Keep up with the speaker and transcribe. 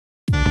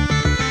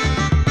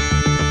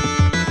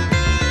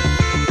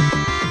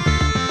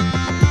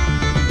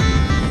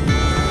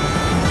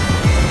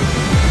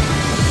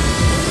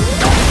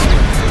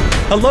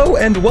Hello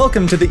and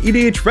welcome to the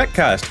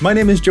EDHRECast. My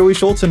name is Joey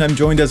Schultz and I'm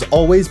joined as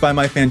always by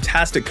my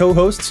fantastic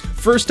co-hosts.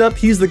 First up,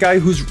 he's the guy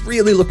who's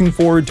really looking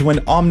forward to when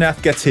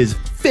Omnath gets his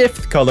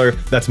 5th color.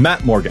 That's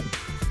Matt Morgan.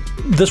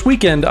 This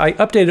weekend, I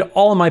updated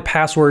all of my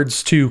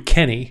passwords to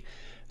Kenny.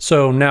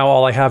 So now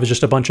all I have is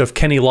just a bunch of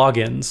Kenny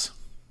logins.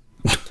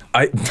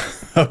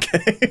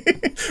 Okay.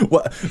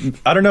 Well,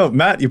 I don't know,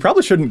 Matt, you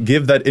probably shouldn't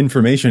give that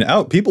information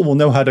out. People will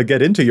know how to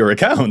get into your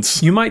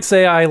accounts. You might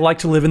say I like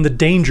to live in the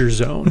danger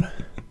zone.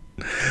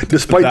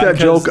 Despite that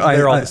joke,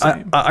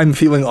 I'm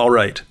feeling all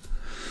right.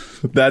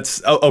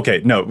 That's okay.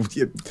 No,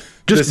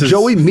 just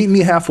Joey, meet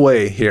me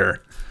halfway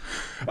here.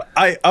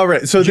 All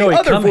right. So Joey, the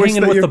other come voice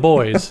hanging with the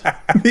boys.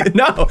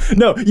 No,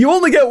 you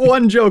only get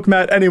one joke,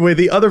 Matt. Anyway,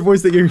 the other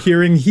voice that you're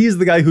hearing, he's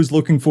the guy who's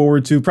looking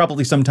forward to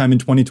probably sometime in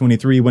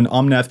 2023 when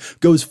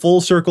Omnath goes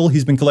full circle.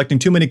 He's been collecting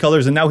too many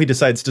colors and now he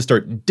decides to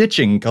start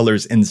ditching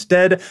colors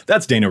instead.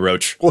 That's Dana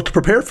Roach. Well, to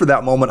prepare for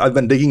that moment, I've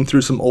been digging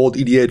through some old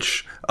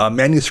EDH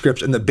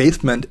manuscripts in the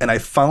basement, and I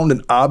found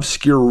an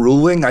obscure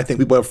ruling I think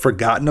people have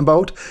forgotten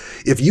about.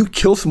 If you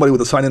kill somebody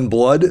with a sign in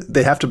blood,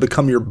 they have to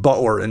become your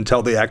butler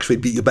until they actually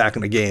beat you back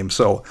in the game.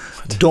 So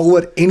don't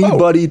let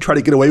anybody try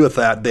to get away with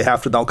that. They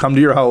have to now come to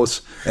your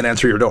house and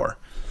answer your door.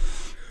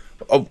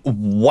 Oh,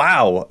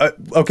 wow.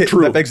 Okay,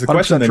 true. That begs the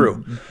question. Then.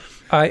 True.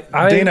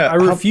 Dana, I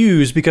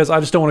refuse because I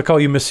just don't want to call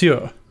you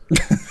Monsieur.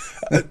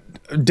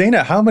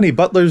 Dana, how many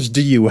butlers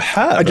do you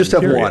have? I just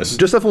have one.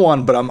 Just have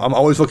one, but I'm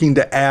always looking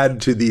to add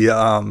to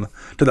the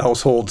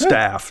household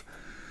staff.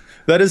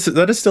 That is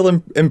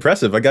still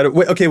impressive. I got it.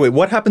 Wait.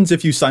 What happens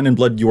if you sign in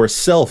blood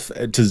yourself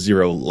to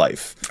 0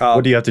 life?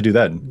 What do you have to do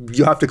then?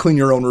 You have to clean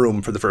your own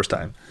room for the first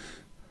time.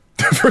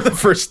 For the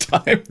first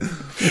time.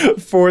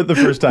 For the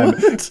first time.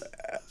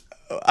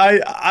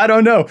 I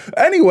don't know.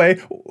 Anyway,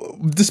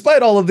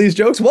 despite all of these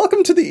jokes,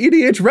 welcome to the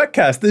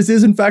EDHRECast. This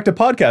is in fact a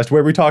podcast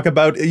where we talk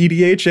about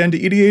EDH and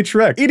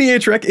EDHREC.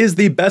 EDHREC is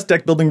the best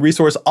deck building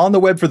resource on the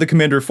web for the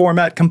Commander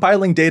format,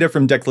 compiling data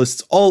from deck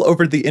lists all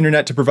over the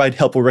internet to provide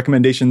helpful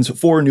recommendations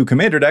for new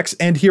Commander decks.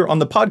 And here on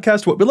the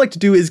podcast, what we like to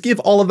do is give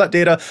all of that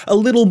data a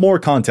little more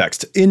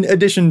context, in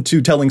addition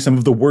to telling some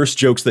of the worst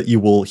jokes that you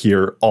will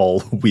hear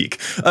all week.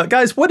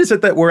 Guys, what is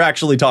it that we're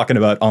actually talking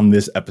about on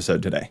this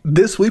episode today?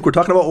 This week, we're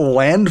talking about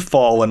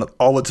Landfall and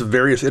all its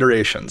various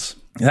iterations.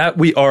 That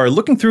we are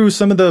looking through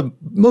some of the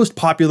most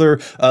popular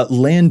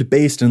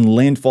land-based and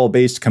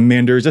landfall-based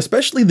commanders,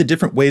 especially the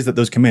different ways that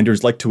those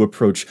commanders like to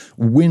approach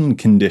win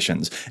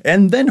conditions,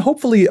 and then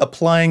hopefully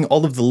applying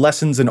all of the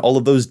lessons and all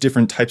of those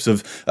different types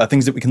of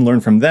things that we can learn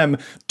from them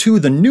to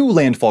the new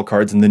landfall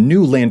cards and the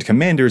new land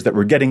commanders that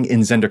we're getting in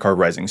Zendikar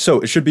Rising. So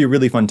it should be a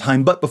really fun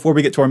time, but before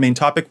we get to our main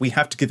topic, we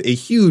have to give a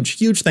huge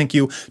thank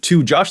you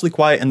to Josh Lee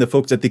and the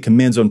folks at the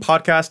Command Zone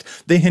podcast.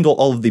 They handle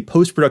all of the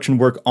post-production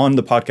work on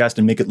the podcast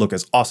and make it look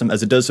as awesome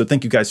as it does. So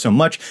thank you guys so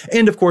much.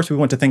 And of course, we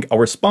want to thank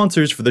our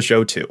sponsors for the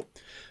show too.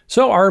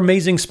 So our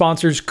amazing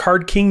sponsors,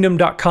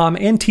 CardKingdom.com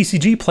and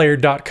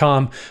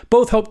TCGplayer.com,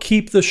 both help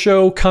keep the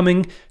show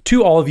coming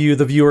to all of you,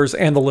 the viewers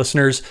and the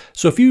listeners.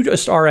 So if you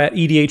just are at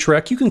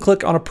EDHREC, you can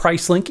click on a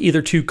price link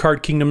either to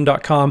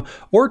CardKingdom.com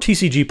or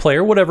TCG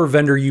Player, whatever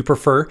vendor you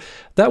prefer.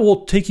 That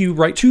will take you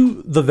right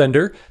to the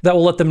vendor. That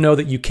will let them know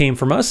that you came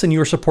from us and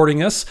you are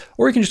supporting us.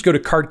 Or you can just go to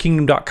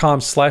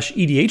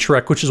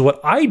CardKingdom.com/EDHREC, which is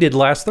what I did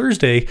last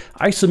Thursday.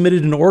 I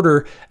submitted an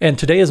order, and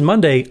today is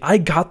Monday. I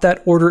got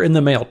that order in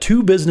the mail.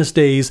 2 business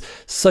days.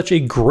 Such a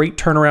great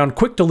turnaround,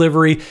 quick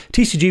delivery.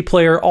 TCG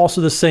Player,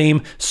 also the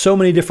same. So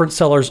many different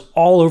sellers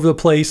all over the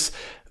place.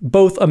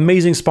 Both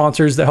amazing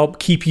sponsors that help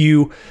keep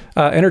you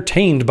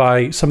entertained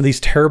by some of these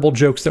terrible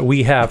jokes that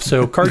we have.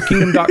 So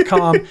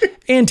CardKingdom.com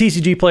and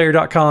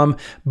TCGplayer.com,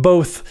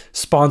 both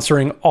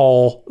sponsoring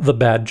all the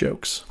bad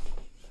jokes.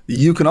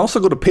 You can also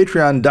go to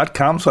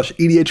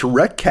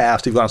patreon.com/EDHRECast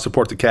if you want to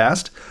support the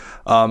cast.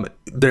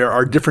 There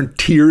are different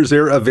tiers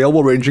there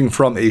available, ranging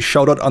from a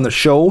shout out on the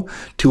show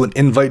to an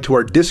invite to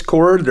our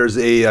Discord. There's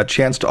a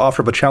chance to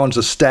offer up a challenge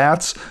to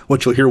stats,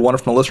 which you'll hear one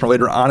from a listener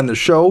later on in the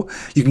show.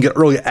 You can get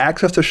early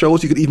access to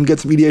shows. You can even get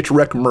some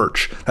EDHREC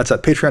merch. That's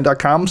at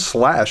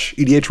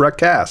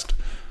patreon.com/EDHRECast.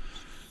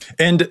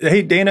 And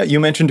hey, Dana,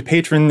 you mentioned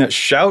patron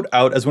shout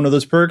out as one of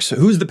those perks.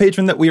 Who's the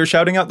patron that we are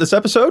shouting out this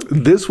episode?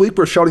 This week,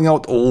 we're shouting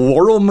out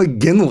Laurel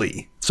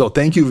McGinley. So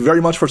thank you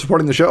very much for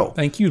supporting the show.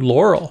 Thank you,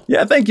 Laurel.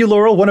 Yeah, thank you,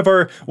 Laurel. One of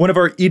our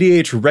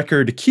EDH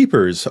record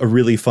keepers, a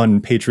really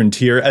fun patron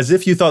tier. As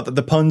if you thought that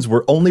the puns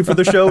were only for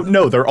the show.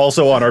 No, they're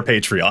also on our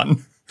Patreon.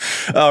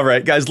 All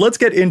right, guys, let's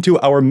get into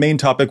our main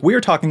topic. We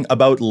are talking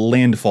about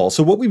Landfall.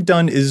 So what we've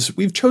done is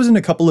we've chosen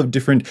a couple of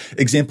different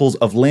examples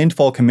of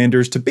Landfall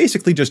commanders to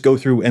basically just go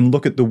through and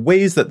look at the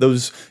ways that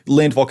those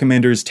Landfall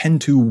commanders tend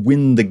to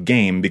win the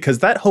game, because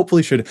that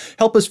hopefully should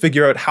help us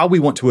figure out how we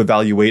want to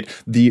evaluate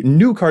the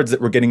new cards that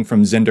we're getting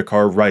from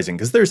Zendikar Rising,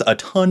 because there's a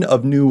ton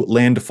of new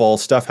Landfall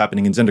stuff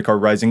happening in Zendikar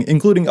Rising,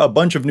 including a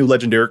bunch of new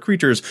legendary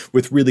creatures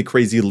with really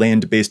crazy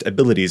land-based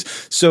abilities.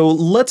 So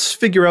let's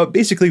figure out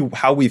basically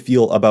how we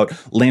feel about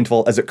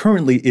Landfall as it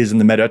currently is in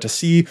the meta to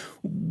see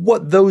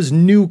what those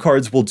new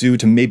cards will do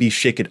to maybe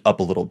shake it up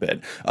a little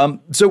bit.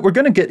 So we're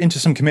going to get into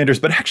some commanders,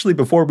 but actually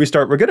before we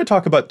start, we're going to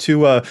talk about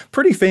two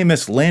pretty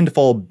famous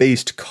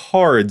Landfall-based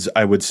cards,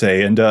 I would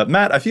say. And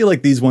Matt, I feel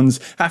like these ones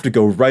have to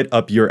go right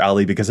up your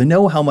alley because I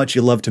know how much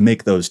you love to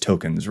make those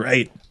tokens,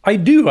 right? I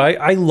do.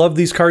 I love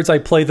these cards. I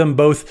play them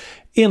both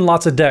in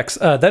lots of decks.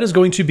 That is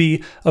going to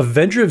be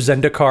Avenger of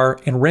Zendikar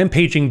and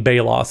Rampaging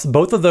Balos.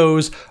 Both of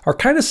those are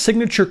kind of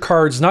signature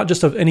cards, not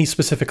just of any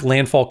specific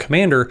Landfall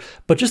commander,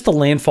 but just the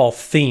Landfall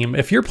theme.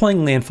 If you're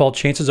playing Landfall,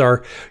 chances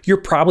are you're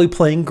probably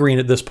playing green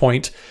at this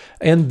point.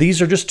 And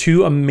these are just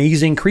two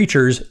amazing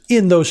creatures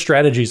in those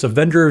strategies.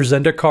 Avenger of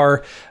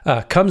Zendikar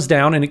comes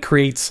down and it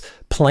creates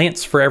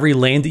plants for every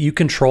land that you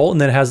control, and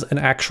then has an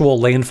actual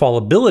landfall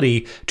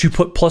ability to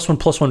put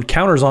 +1/+1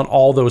 counters on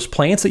all those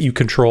plants that you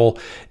control.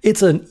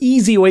 It's an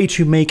easy way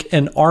to make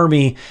an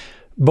army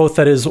both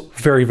that is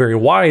very, very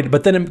wide,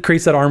 but then it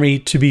creates that army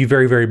to be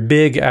very, very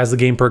big as the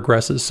game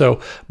progresses. So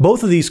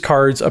both of these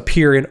cards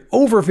appear in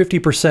over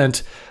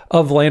 50%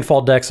 of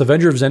Landfall decks.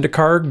 Avenger of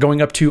Zendikar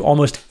going up to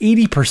almost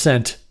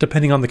 80%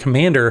 depending on the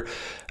commander,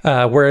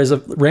 whereas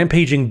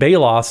Rampaging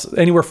Balos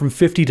anywhere from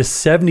 50 to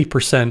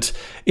 70%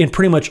 in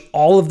pretty much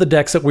all of the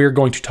decks that we're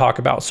going to talk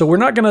about. So we're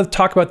not going to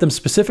talk about them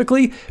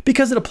specifically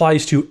because it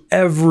applies to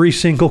every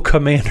single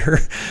commander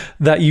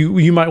that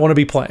you might want to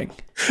be playing.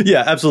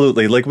 Yeah,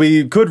 absolutely. Like,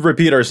 we could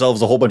repeat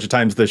ourselves a whole bunch of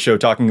times this show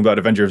talking about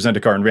Avenger of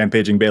Zendikar and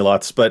Rampaging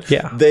Balos, but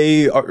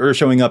they are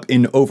showing up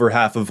in over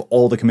half of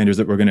all the commanders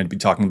that we're going to be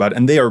talking about,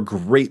 and they are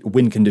great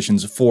win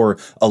conditions for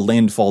a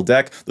Landfall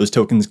deck. Those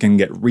tokens can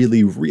get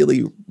really,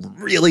 really,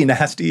 really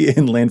nasty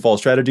in Landfall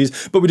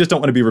strategies, but we just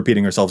don't want to be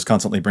repeating ourselves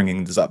constantly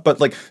bringing this up. But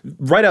like,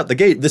 right out the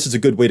gate, this is a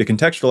good way to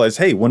contextualize,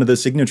 hey, one of the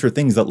signature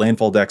things that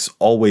Landfall decks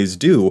always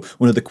do,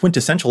 one of the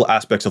quintessential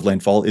aspects of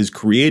Landfall is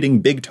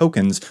creating big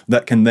tokens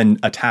that can then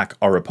attack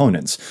our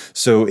opponents.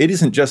 So it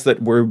isn't just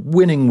that we're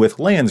winning with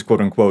lands,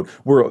 quote unquote,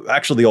 we're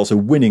actually also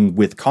winning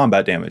with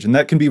combat damage. And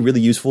that can be really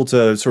useful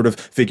to sort of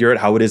figure out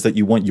how it is that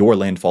you want your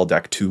Landfall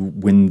deck to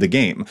win the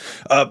game.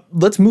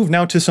 Let's move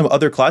now to some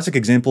other classic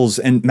examples.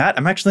 And Matt,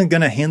 I'm actually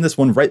going to hand this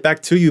one right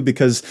back to you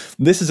because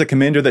this is a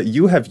commander that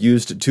you have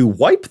used to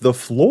wipe the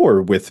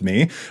floor with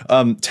me.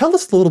 Tell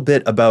us a little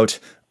bit about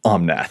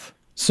Omnath.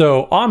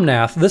 So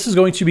Omnath, this is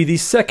going to be the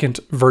second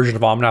version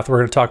of Omnath we're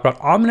going to talk about.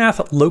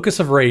 Omnath, Locus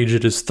of Rage.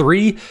 It is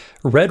 3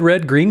 red,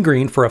 red, green,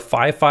 green for a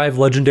 5/5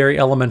 legendary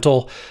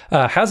elemental.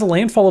 Has a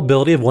landfall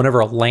ability of whenever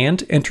a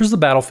land enters the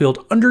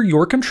battlefield under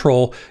your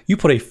control, you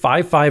put a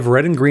 5/5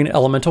 red and green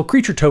elemental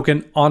creature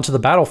token onto the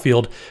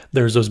battlefield.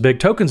 There's those big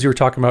tokens you were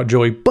talking about,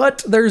 Joey,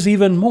 but there's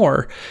even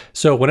more.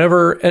 So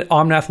whenever an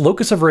Omnath,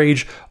 Locus of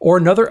Rage, or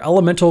another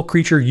elemental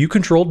creature you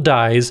control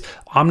dies,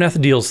 Omnath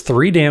deals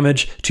 3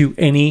 damage to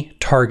any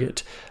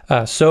target.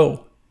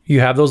 So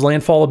you have those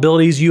landfall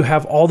abilities, you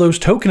have all those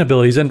token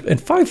abilities, and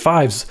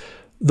 5/5s,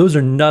 those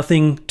are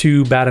nothing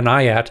to bat an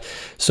eye at.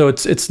 So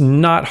it's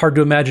not hard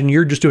to imagine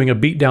you're just doing a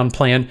beatdown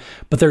plan,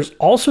 but there's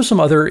also some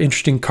other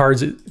interesting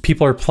cards that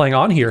people are playing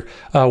on here.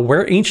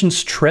 Where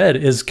Ancient's Tread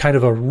is kind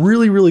of a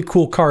really, really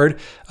cool card,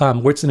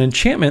 where it's an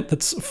enchantment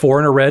that's 4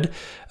 and a red.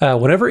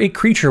 Whenever a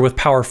creature with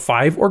power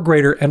 5 or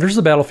greater enters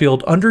the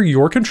battlefield under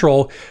your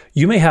control,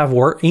 you may have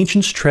Where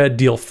Ancient's Tread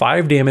deal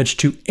 5 damage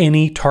to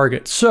any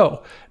target.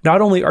 So not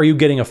only are you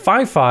getting a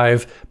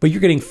 5/5, but you're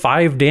getting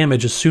 5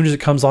 damage as soon as it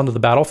comes onto the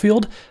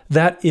battlefield.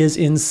 That is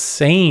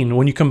insane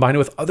when you combine it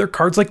with other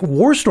cards like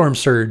Warstorm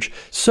Surge.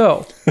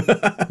 So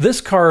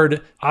this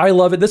card, I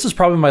love it. This is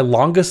probably my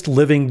longest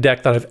living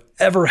deck that I've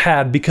ever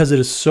had because it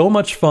is so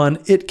much fun.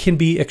 It can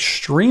be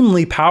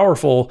extremely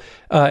powerful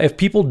if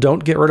people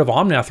don't get rid of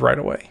Omnath right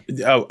away.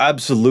 Oh,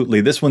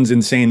 absolutely. This one's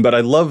insane, but I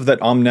love that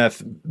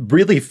Omnath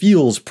really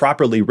feels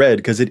properly read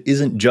because it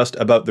isn't just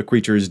about the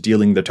creatures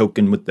dealing the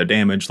token with the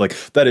damage. Like,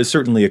 that is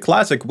certainly a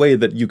classic way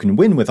that you can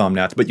win with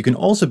Omnath, but you can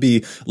also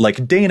be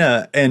like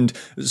Dana and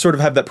sort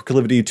of have that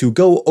proclivity to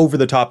go over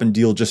the top and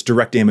deal just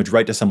direct damage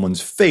right to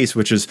someone's face,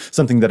 which is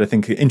something that I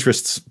think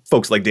interests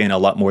folks like Dana a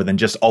lot more than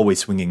just always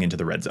swinging into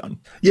the red zone.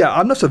 Yeah,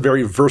 Omnath's a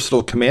very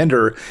versatile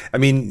commander. I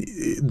mean,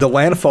 the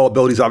landfall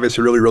ability is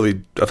obviously really,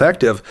 really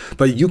effective,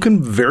 but you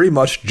can very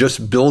much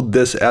just build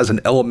this as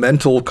an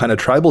elemental kind of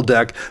tribal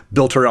deck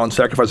built around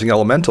sacrificing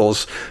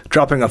elementals,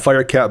 dropping a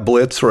Firecat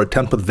Blitz or a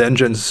Temp with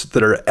Vengeance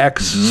that are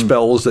X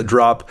spells that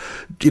drop,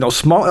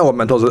 small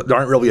elementals that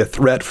aren't really a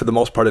threat for the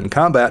most part in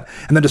combat,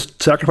 and then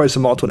just sacrifice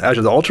them all to an Edge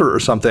of the Altar or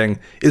something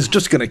is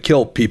just going to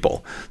kill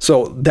people.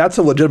 So that's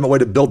a legitimate way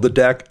to build the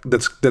deck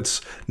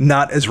that's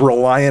not as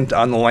reliant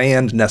on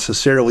land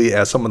necessarily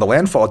as some of the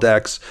landfall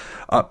decks,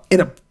 and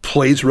it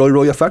plays really,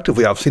 really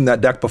effectively. I've seen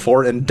that deck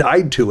before and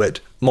died to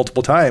it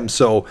multiple times.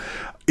 So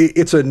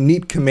it's a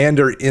neat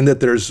commander in that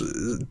there's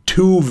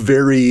 2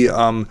 very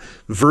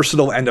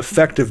versatile and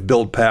effective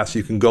build paths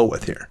you can go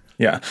with here.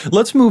 Yeah.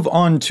 Let's move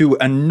on to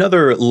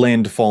another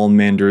Landfall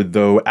Mander,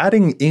 though.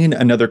 Adding in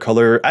another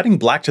color, adding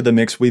black to the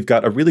mix, we've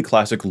got a really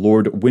classic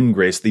Lord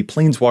Windgrace, the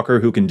Planeswalker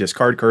who can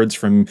discard cards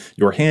from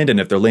your hand, and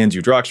if they're lands,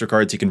 you draw extra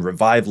cards. He can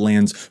revive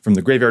lands from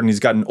the graveyard, and he's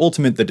got an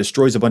ultimate that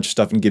destroys a bunch of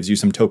stuff and gives you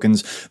some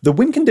tokens. The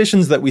win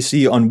conditions that we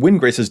see on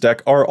Windgrace's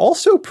deck are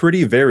also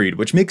pretty varied,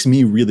 which makes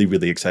me really,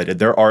 really excited.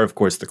 There are, of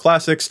course, the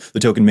classics,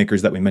 the token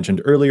makers that we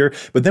mentioned earlier,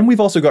 but then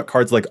we've also got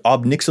cards like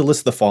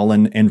Obnixilis the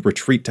Fallen and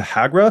Retreat to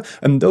Hagra,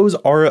 and those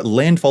are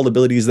landfall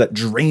abilities that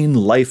drain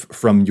life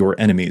from your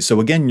enemies.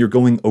 So again, you're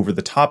going over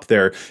the top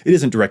there. It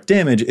isn't direct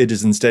damage, it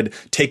is instead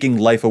taking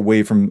life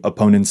away from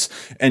opponents.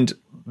 And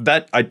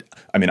that,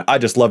 I mean, I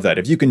just love that.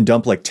 If you can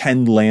dump like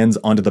 10 lands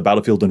onto the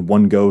battlefield in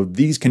one go,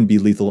 these can be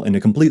lethal in a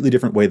completely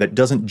different way that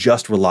doesn't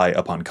just rely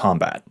upon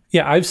combat.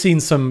 Yeah, I've seen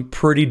some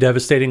pretty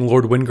devastating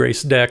Lord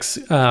Windgrace decks.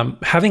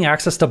 Having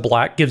access to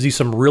black gives you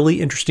some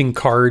really interesting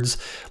cards.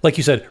 Like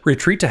you said,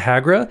 Retreat to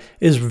Hagra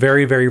is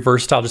very, very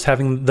versatile. Just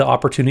having the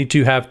opportunity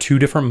to have 2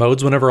 different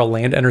modes whenever a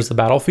land enters the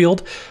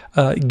battlefield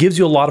gives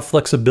you a lot of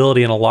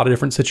flexibility in a lot of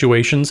different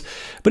situations.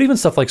 But even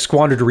stuff like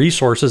Squandered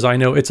Resources, I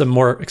know it's a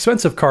more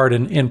expensive card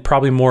and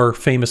probably more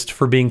famous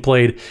for being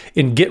played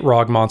in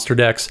Gitrog monster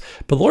decks.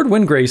 But Lord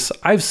Windgrace,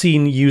 I've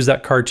seen use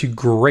that card to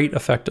great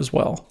effect as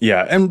well.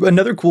 Yeah, and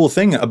another cool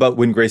thing about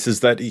Windgrace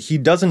is that he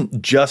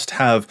doesn't just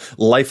have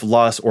life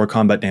loss or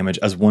combat damage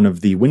as one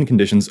of the win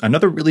conditions.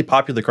 Another really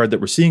popular card that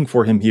we're seeing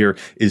for him here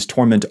is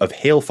Torment of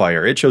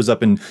Hailfire. It shows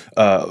up in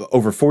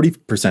over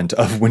 40%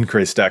 of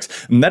Windgrace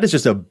decks, and that is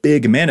just a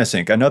big mana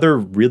sink. Another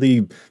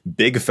really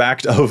big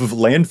fact of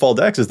Landfall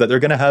decks is that they're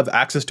going to have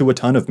access to a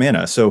ton of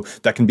mana, so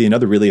that can be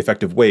another really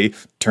effective way.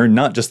 Turn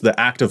not just the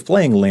act of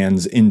playing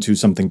lands into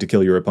something to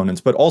kill your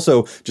opponents, but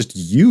also just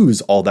use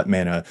all that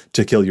mana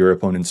to kill your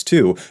opponents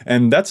too.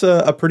 And that's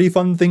a pretty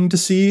fun thing to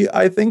see,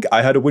 I think.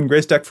 I had a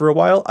Windgrace deck for a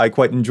while. I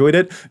quite enjoyed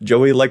it.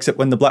 Joey likes it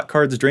when the black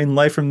cards drain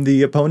life from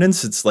the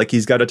opponents. It's like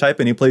he's got a type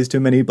and he plays too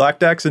many black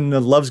decks and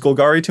loves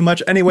Golgari too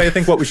much. Anyway, I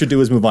think what we should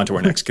do is move on to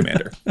our next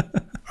commander.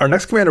 Our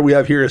next commander we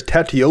have here is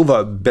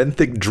Tatyova,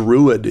 Benthic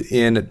Druid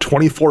in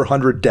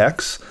 2,400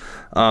 decks.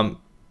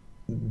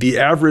 The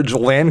average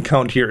land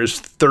count here is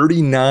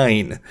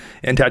 39,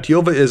 and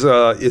Tatyova is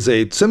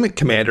a Simic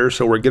commander,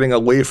 so we're getting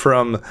away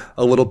from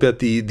a little bit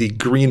the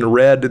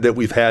green-red that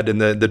we've had in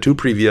the 2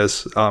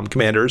 previous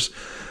commanders.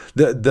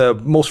 The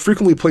most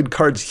frequently played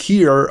cards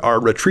here are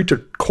Retreat to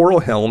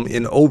Coralhelm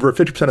in over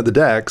 50% of the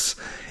decks,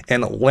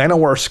 and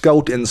Llanowar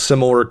Scout in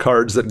similar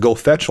cards that go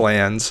fetch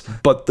lands.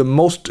 But the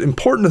most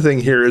important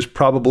thing here is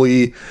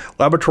probably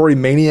Laboratory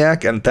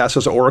Maniac and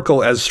Thassa's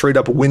Oracle as straight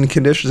up win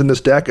conditions in this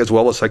deck, as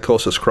well as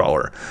Psychosis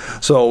Crawler.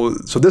 So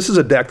this is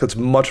a deck that's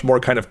much more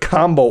kind of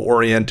combo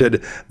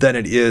oriented than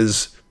it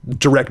is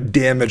direct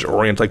damage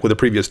oriented, like with the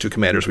previous 2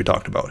 commanders we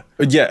talked about.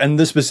 Yeah, and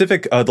the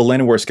specific, the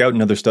Llanowar Scout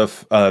and other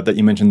stuff that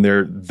you mentioned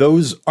there,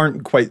 those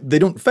aren't quite, they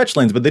don't fetch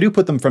lands, but they do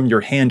put them from your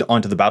hand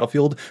onto the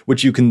battlefield,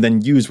 which you can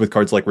then use with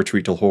cards like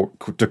Retreat to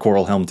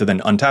Coralhelm to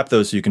then untap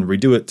those so you can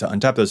redo it, to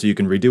untap those so you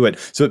can redo it.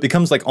 So it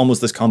becomes like almost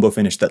this combo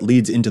finish that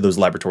leads into those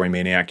Laboratory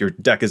Maniac. Your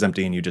deck is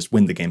empty and you just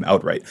win the game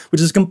outright,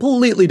 which is a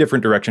completely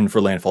different direction for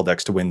Landfall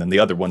decks to win than the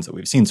other ones that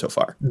we've seen so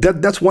far.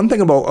 That's one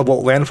thing about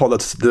Landfall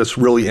that's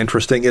really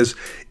interesting is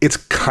it's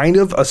kind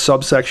of a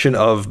subsection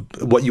of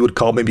what you would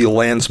call maybe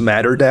lands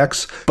matter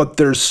decks, but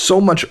there's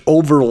so much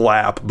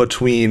overlap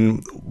between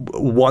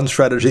one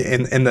strategy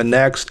and the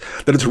next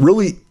that it's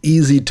really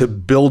easy to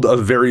build a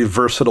very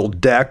versatile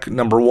deck,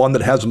 number one,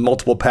 that has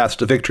multiple paths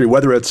to victory,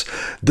 whether it's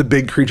the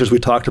big creatures we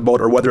talked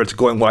about or whether it's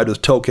going wide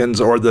with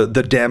tokens or the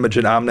damage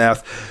in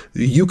Omnath.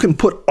 You can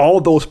put all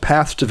those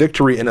paths to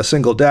victory in a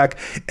single deck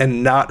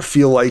and not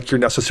feel like you're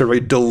necessarily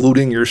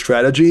diluting your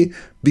strategy,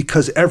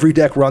 because every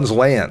deck runs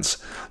lands.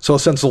 So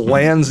since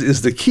lands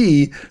is the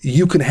key,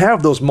 you can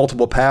have those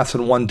multiple paths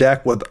in one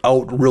deck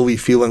without really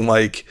feeling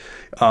like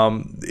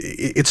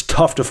it's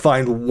tough to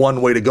find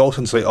one way to go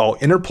since they all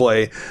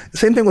interplay.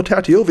 Same thing with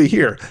Tatyova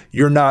here.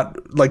 You're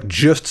not like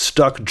just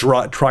stuck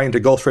trying to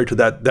go straight to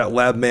that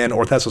Labman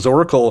or Thassa's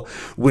Oracle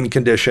win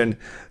condition.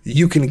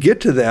 You can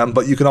get to them,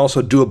 but you can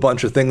also do a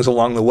bunch of things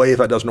along the way if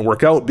that doesn't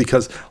work out,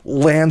 because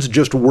lands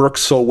just work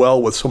so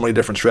well with so many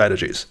different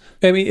strategies.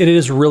 I mean, it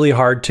is really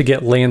hard to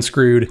get land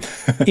screwed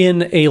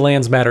in a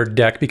lands matter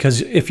deck,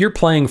 because if you're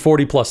playing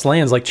 40 plus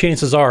lands, like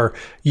chances are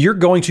you're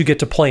going to get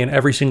to play in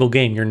every single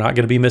game. You're not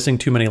going to be missing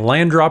too many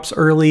land drops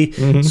early.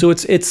 Mm-hmm. So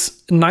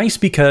it's nice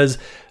because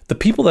the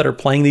people that are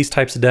playing these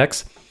types of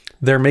decks,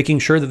 they're making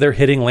sure that they're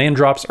hitting land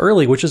drops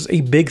early, which is a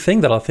big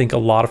thing that I think a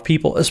lot of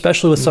people,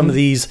 especially with some of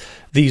these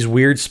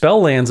weird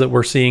spell lands that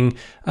we're seeing,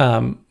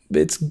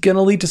 it's going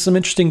to lead to some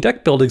interesting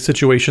deck building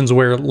situations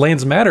where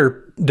lands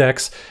matter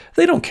decks,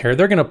 they don't care.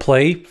 They're going to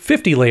play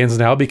 50 lands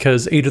now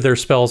because 8 of their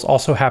spells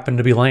also happen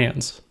to be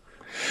lands.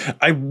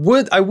 I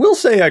will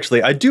say,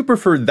 actually, I do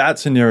prefer that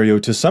scenario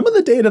to some of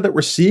the data that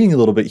we're seeing a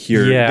little bit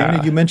here. Yeah.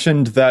 Dana, you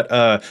mentioned that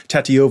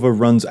Tatyova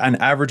runs an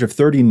average of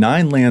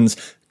 39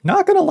 lands.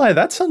 Not gonna lie,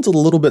 that sounds a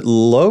little bit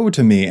low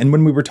to me. And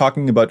when we were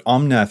talking about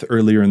Omnath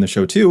earlier in the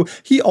show too,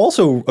 he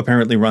also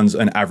apparently runs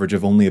an average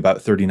of only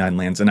about 39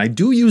 lands. And I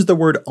do use the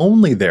word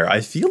only there.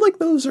 I feel like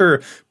those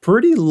are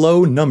pretty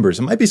low numbers.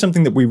 It might be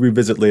something that we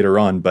revisit later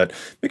on, but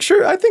make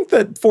sure, I think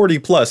that 40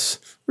 plus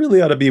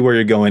really ought to be where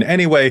you're going.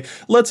 Anyway,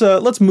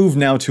 let's move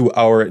now to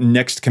our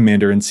next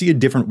commander and see a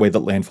different way that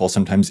Landfall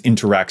sometimes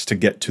interacts to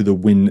get to the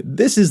win.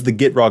 This is the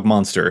Gitrog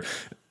monster.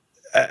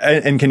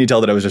 And can you tell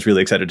that I was just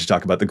really excited to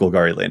talk about the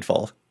Golgari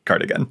Landfall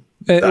card again?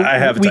 I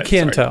have. We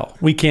can tell.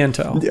 We can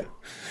tell. Yeah.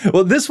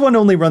 Well, this one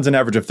only runs an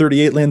average of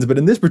 38 lands, but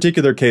in this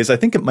particular case, I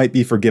think it might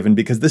be forgiven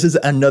because this is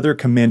another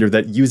commander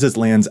that uses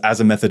lands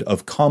as a method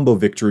of combo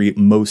victory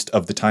most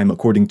of the time,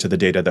 according to the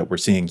data that we're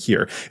seeing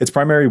here. Its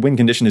primary win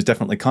condition is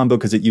definitely combo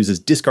because it uses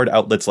discard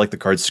outlets like the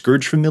card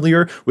Scourge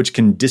Familiar, which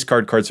can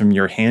discard cards from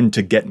your hand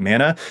to get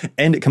mana,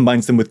 and it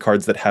combines them with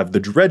cards that have the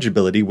Dredge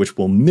ability, which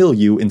will mill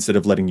you instead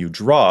of letting you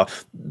draw.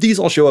 These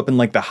all show up in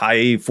like the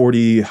high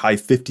 40, high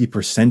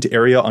 50%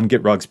 area on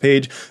Gitrog's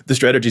page. The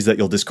strategy is that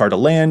you'll discard a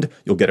land,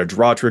 you'll get a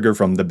draw trigger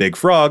from the big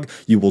frog,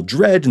 you will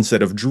dredge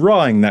instead of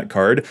drawing that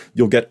card,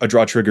 you'll get a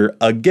draw trigger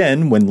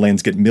again when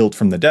lands get milled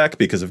from the deck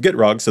because of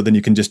Gitrog, so then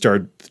you can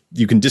discard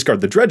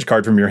the dredge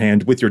card from your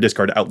hand with your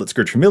discard outlet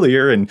Scourge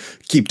Familiar and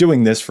keep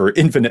doing this for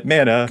infinite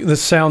mana.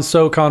 This sounds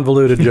so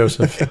convoluted,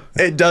 Joseph.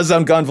 It does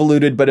sound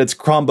convoluted, but it's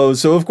combos,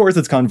 so of course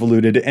it's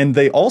convoluted. And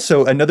they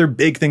also, another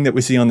big thing that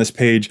we see on this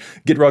page,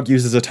 Gitrog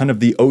uses a ton of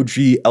the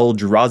OG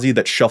Eldrazi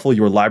that shuffle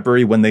your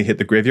library when they hit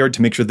the graveyard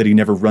to make sure that he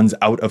never runs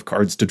out of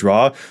cards to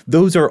draw.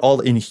 Those are all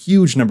in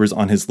huge numbers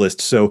on his list.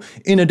 So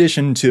in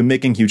addition to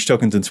making huge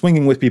tokens and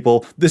swinging with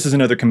people, this is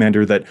another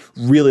commander that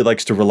really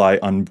likes to rely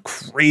on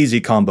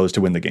crazy combos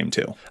to win the game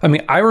too. I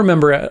mean, I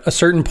remember at a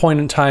certain point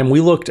in time, we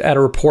looked at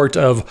a report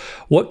of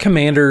what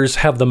commanders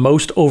have the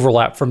most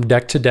overlap from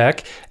deck to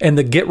deck, and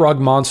the Gitrog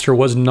monster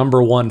was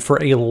 #1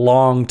 for a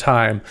long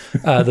time.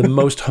 The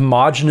most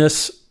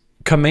homogenous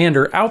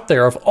commander out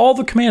there of all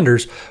the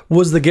commanders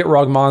was the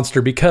Gitrog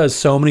monster because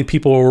so many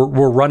people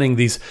were running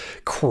these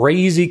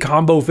crazy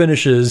combo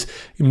finishes,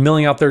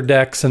 milling out their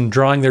decks and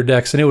drawing their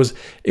decks, and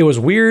it was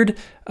weird.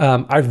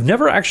 I've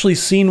never actually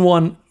seen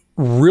one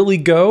really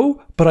go,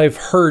 but I've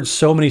heard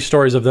so many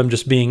stories of them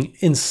just being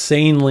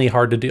insanely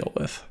hard to deal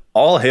with.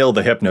 All hail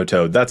the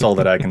Hypnotoad. That's all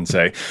that I can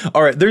say.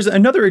 All right, there's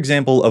another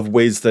example of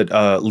ways that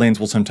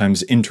lands will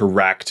sometimes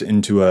interact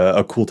into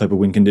a cool type of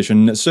win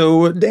condition.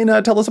 So,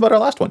 Dana, tell us about our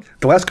last one.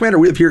 The last commander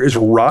we have here is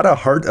Radha,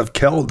 Heart of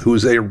Keld,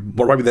 who's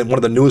probably one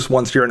of the newest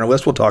ones here in our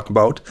list we'll talk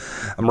about.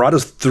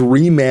 Radha's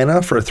 3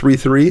 mana for a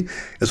 3/3.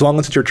 As long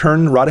as it's your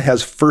turn, Radha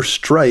has first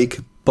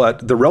strike,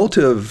 but the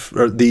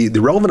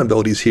relevant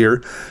abilities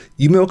here,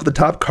 you may look at the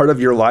top card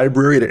of your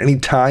library at any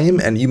time,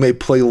 and you may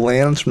play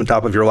lands from the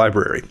top of your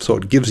library. So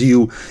it gives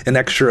you an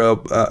extra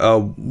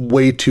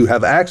way to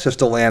have access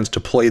to lands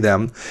to play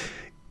them.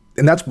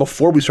 And that's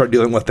before we start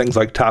dealing with things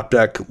like top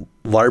deck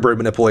library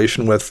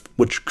manipulation,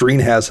 which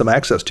green has some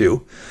access to.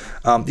 You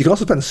can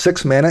also spend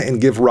 6 mana and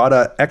give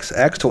Radha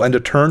XX till end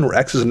of turn, where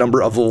X is a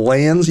number of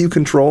lands you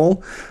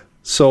control.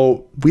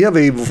 So we have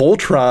a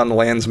Voltron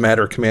Lands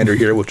Matter commander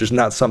here, which is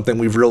not something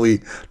we've really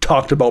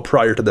talked about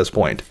prior to this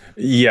point.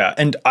 Yeah,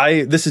 and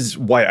this is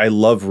why I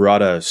love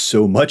Radha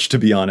so much, to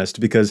be honest,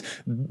 because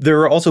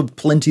there are also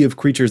plenty of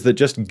creatures that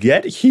just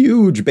get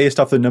huge based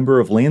off the number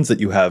of lands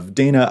that you have.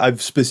 Dana,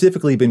 I've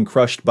specifically been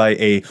crushed by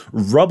a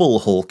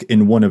Rubble Hulk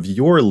in one of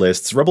your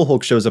lists. Rubble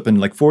Hulk shows up in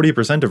like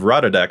 40% of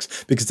Radha decks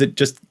because it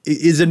just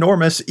is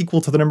enormous,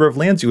 equal to the number of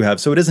lands you have.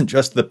 So it isn't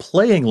just the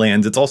playing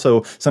lands, it's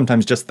also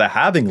sometimes just the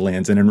having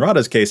lands. And in Radha's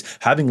case,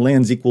 having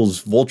lands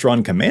equals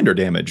Voltron commander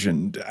damage,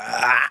 and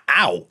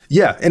ow.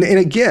 Yeah, and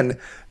again,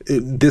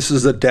 this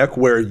is a deck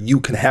where you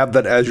can have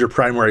that as your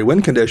primary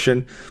win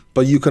condition,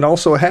 but you can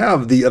also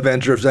have the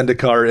Avenger of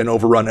Zendikar and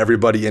overrun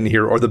everybody in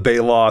here, or the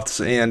Baloths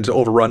and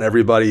overrun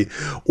everybody,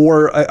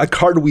 or a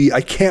card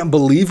I can't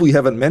believe we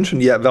haven't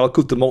mentioned yet,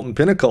 Valakut the Molten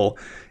Pinnacle,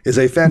 is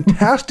a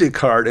fantastic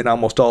card in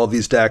almost all of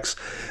these decks.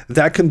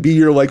 That can be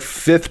your like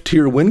 5th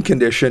tier win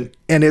condition,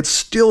 and it's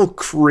still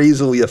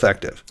crazily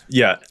effective.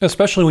 Yeah.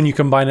 Especially when you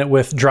combine it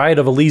with Dryad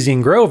of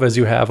Elysian Grove, as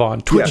you have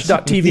on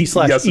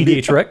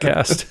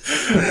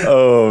twitch.tv/EDHRECast.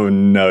 Oh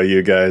no,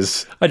 you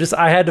guys.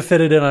 I had to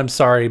fit it in, I'm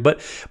sorry.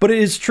 But it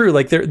is true.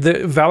 Like the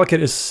Valakut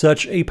is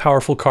such a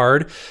powerful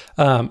card.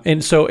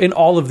 And so in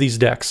all of these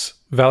decks,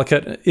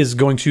 Valakut is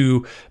going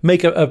to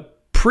make a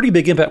pretty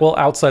big impact. Well,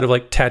 outside of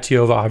like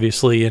Tatyova,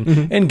 obviously,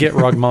 and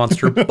Gitrog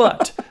Monster.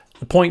 But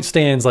the point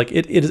stands, like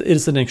it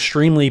is an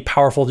extremely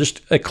powerful,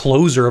 just a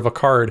closer of a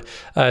card.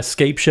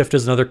 Scape Shift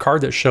is another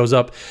card that shows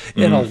up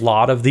in a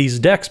lot of these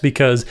decks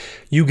because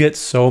you get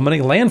so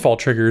many landfall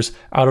triggers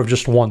out of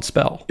just one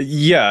spell.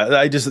 Yeah,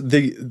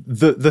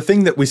 the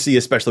thing that we see,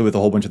 especially with a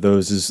whole bunch of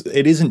those, is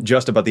it isn't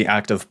just about the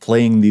act of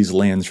playing these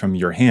lands from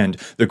your hand.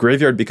 The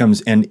graveyard becomes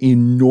an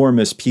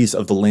enormous piece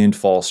of the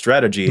landfall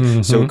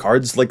strategy. So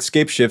cards like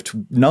Scape Shift,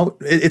 no,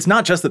 it's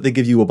not just that they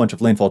give you a bunch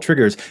of landfall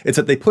triggers, it's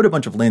that they put a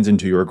bunch of lands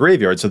into your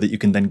graveyard so that that you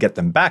can then get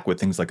them back with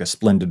things like a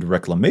Splendid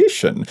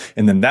Reclamation.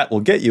 And then that will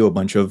get you a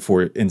bunch of,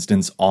 for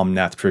instance,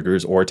 Omnath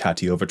triggers or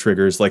Tatiova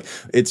triggers. Like,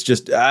 it's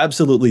just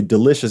absolutely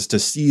delicious to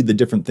see the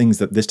different things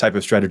that this type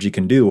of strategy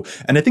can do.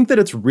 And I think that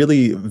it's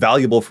really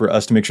valuable for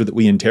us to make sure that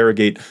we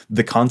interrogate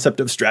the concept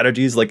of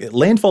strategies. Like,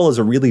 Landfall is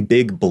a really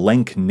big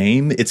blank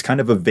name. It's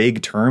kind of a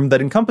vague term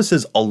that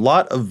encompasses a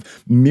lot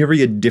of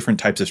myriad different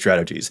types of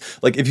strategies.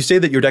 Like, if you say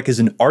that your deck is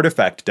an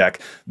artifact deck,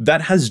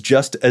 that has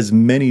just as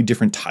many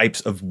different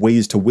types of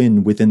ways to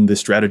win within the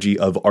strategy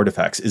of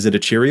artifacts. Is it a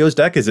Cheerios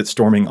deck? Is it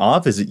storming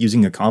off? Is it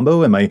using a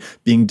combo? Am I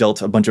being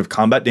dealt a bunch of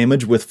combat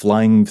damage with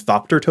flying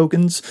Thopter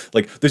tokens?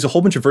 Like, there's a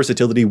whole bunch of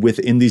versatility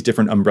within these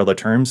different umbrella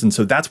terms, and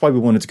so that's why we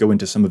wanted to go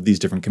into some of these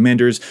different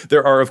commanders.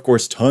 There are, of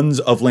course, tons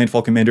of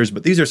Landfall commanders,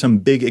 but these are some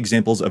big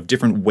examples of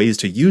different ways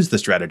to use the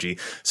strategy.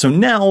 So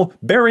now,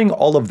 bearing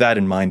all of that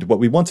in mind, what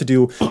we want to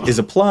do is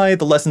apply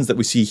the lessons that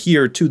we see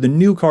here to the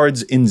new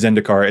cards in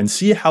Zendikar and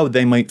see how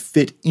they might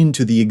fit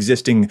into the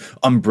existing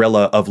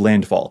umbrella of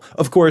Landfall.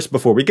 Of course,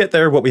 before we get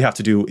there, what we have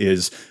to do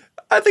is,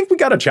 I think we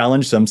got to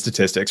challenge some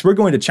statistics. We're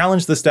going to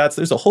challenge the stats.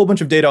 There's a whole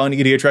bunch of data on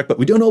EDHREC, but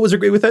we don't always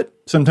agree with it.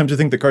 Sometimes we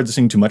think the cards are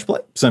seeing too much play.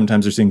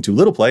 Sometimes they're seeing too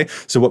little play.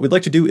 So what we'd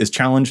like to do is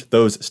challenge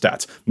those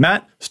stats.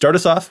 Matt, start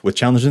us off with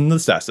challenging the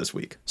stats this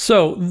week.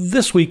 So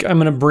this week, I'm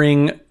going to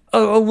bring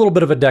a little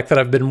bit of a deck that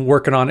I've been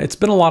working on. It's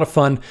been a lot of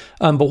fun,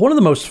 but one of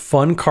the most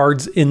fun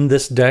cards in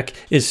this deck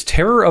is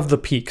Terror of the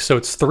Peak. So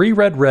it's 3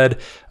 red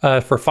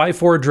for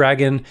 5/4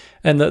 dragon,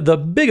 and the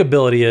big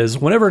ability is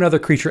whenever another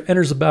creature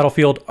enters the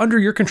battlefield under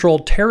your control,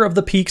 Terror of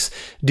the Peaks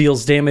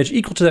deals damage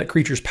equal to that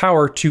creature's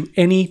power to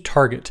any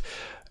target.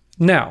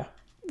 Now,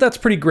 that's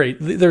pretty great.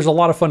 There's a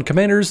lot of fun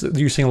commanders.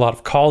 You're seeing a lot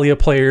of Kalia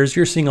players.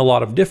 You're seeing a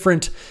lot of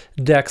different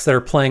decks that are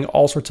playing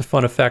all sorts of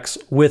fun effects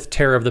with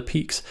Terror of the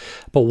Peaks.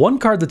 But one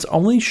card that's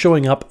only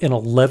showing up in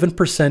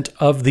 11%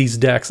 of these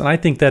decks, and I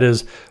think that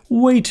is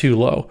way too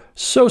low.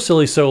 So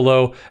silly, so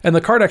low. And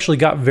the card actually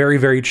got very,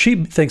 very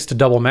cheap thanks to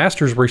Double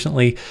Masters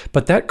recently,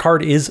 but that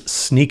card is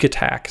Sneak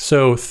Attack.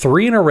 So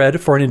 3 in a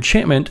red for an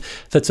enchantment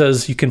that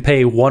says you can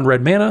pay 1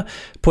 red mana,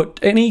 put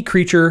any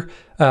creature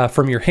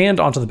from your hand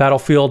onto the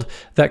battlefield.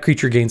 That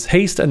creature gains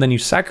haste, and then you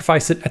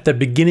sacrifice it at the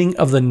beginning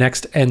of the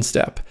next end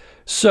step.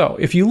 So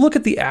if you look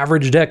at the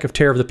average deck of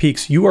Terror of the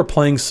Peaks, you are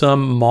playing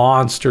some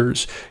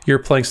monsters. You're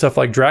playing stuff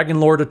like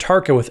Dragon Lord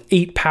Atarka with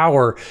 8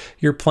 power.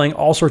 You're playing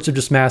all sorts of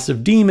just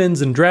massive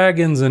demons and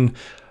dragons and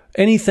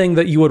anything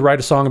that you would write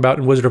a song about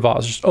in Wizard of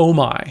Oz. Just oh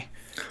my.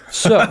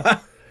 So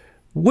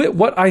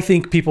what I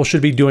think people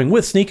should be doing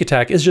with Sneak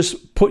Attack is just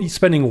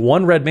spending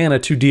 1 red mana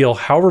to deal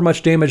however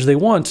much damage they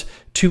want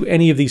to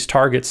any of these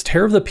targets.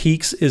 Terror of the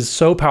Peaks is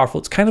so powerful.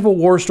 It's kind of a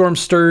Warstorm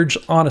Surge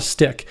on a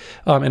stick.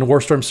 And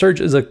Warstorm Surge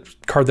is a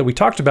card that we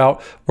talked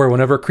about where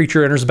whenever a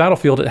creature enters the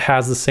battlefield, it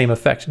has the same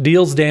effect.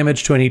 Deals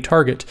damage to any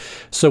target.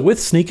 So with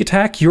Sneak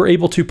Attack, you're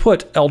able to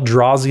put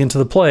Eldrazi into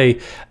the play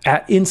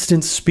at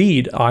instant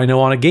speed. I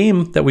know on a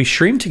game that we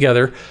streamed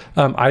together,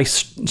 I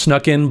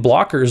snuck in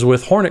blockers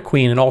with Hornet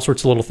Queen and all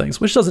sorts of little things,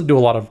 which doesn't do a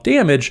lot of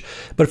damage.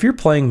 But if you're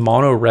playing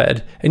mono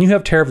red and you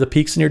have Terror of the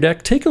Peaks in your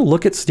deck, take a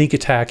look at Sneak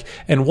Attack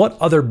and what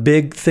other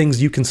big things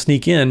you can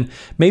sneak in.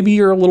 Maybe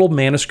you're a little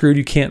mana screwed,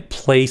 you can't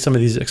play some of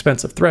these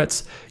expensive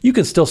threats. You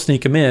can still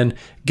sneak them in,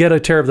 get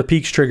a Terror of the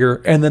Peaks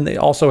trigger, and then it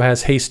also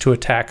has haste to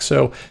attack.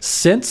 So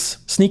since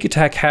Sneak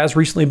Attack has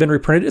recently been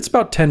reprinted, it's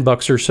about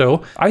 $10 or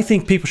so. I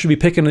think people should be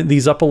picking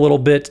these up a little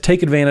bit,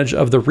 take advantage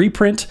of the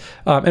reprint,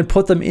 and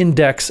put them in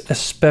decks,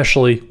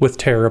 especially with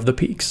Terror of the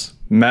Peaks.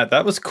 Matt,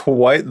 that was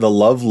quite the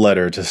love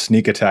letter to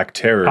Sneak Attack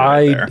Terror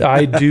right there.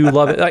 I do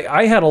love it.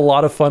 I had a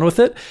lot of fun with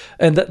it,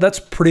 and that's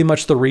pretty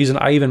much the reason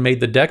I even made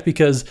the deck,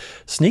 because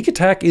Sneak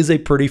Attack is a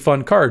pretty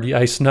fun card.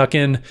 I snuck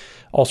in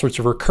all sorts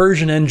of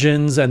recursion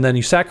engines, and then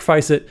you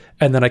sacrifice it,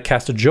 and then I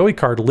cast a Joey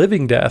card,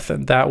 Living Death,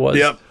 and that was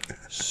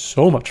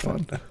so much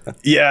fun.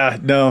 Yeah,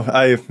 no,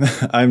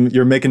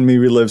 you're making me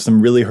relive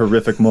some really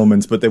horrific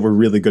moments, but they were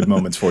really good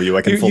moments for you.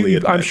 I can fully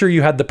admit. I'm sure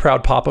you had the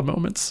proud papa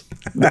moments.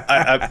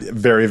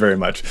 Very, very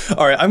much.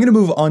 All right, I'm going to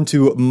move on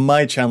to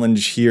my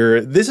challenge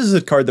here. This is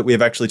a card that we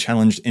have actually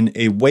challenged in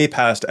a way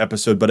past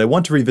episode, but I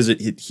want to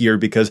revisit it here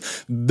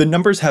because the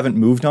numbers haven't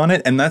moved on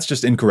it, and that's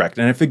just incorrect.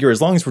 And I figure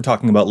as long as we're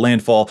talking about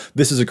Landfall,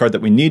 this is a card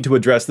that we need to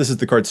address. This is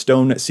the card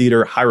Stone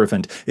Cedar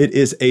Hierophant. It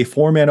is a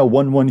 4-mana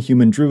 1/1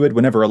 human druid.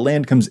 Whenever a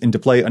land comes into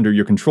play under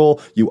your control,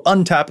 you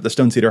untap the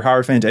Stone Cedar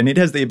Hierophant, and it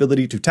has the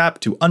ability to tap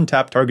to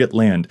untap target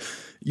land.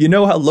 You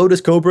know how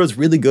Lotus Cobra is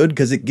really good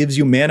because it gives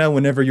you mana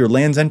whenever your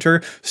lands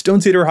enter?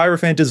 Stone Cedar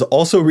Hierophant is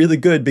also really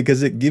good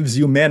because it gives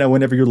you mana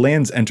whenever your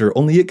lands enter,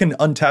 only it can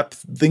untap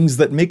things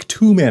that make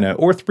 2 mana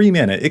or 3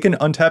 mana. It can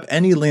untap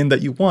any land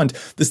that you want.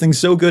 This thing's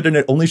so good, and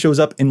it only shows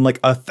up in like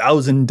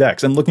 1,000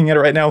 decks. I'm looking at it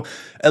right now,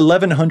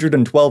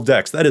 1,112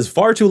 decks. That is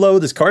far too low.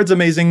 This card's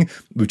amazing.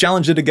 We've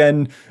challenged it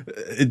again.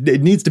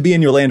 It needs to be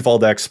in your Landfall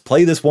decks.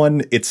 Play this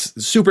one. It's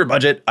super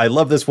budget. I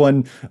love this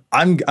one.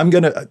 I'm not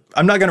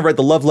gonna write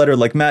the love letter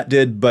like Matt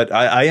did, but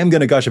I am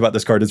going to gush about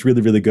this card. It's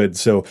really, really good.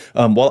 So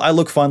while I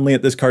look fondly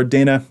at this card,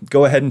 Dana,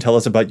 go ahead and tell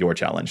us about your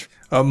challenge.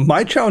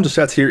 My challenge of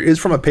sets here is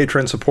from a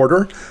Patreon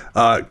supporter.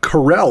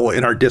 Corel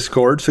in our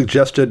Discord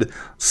suggested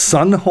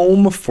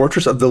Sunhome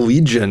Fortress of the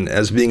Legion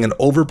as being an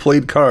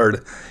overplayed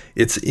card.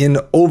 It's in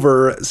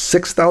over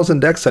 6,000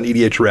 decks on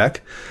EDHREC.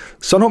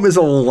 Sunhome is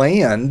a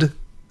land.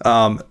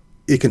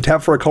 It can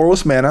tap for a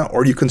colorless mana,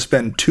 or you can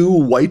spend 2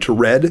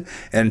 white-red,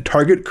 and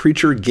target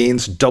creature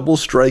gains double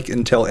strike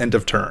until end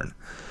of turn.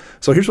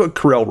 So here's what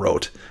Corel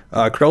wrote.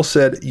 Corel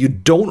said, you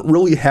don't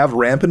really have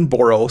ramp in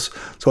Boros,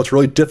 so it's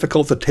really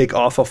difficult to take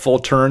off a full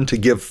turn to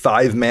give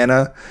 5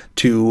 mana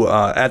to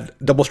add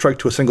double strike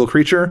to a single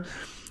creature.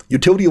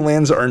 Utility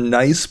lands are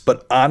nice,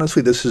 but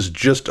honestly, this is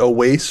just a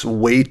waste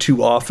way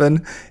too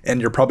often,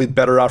 and you're probably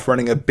better off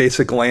running a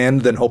basic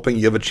land than hoping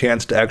you have a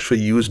chance to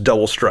actually use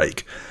double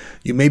strike.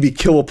 You maybe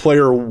kill a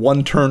player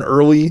 1 turn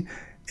early,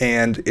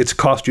 and it's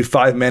cost you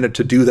 5 mana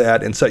to do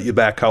that and set you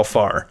back how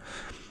far.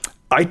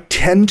 I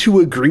tend to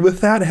agree with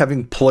that,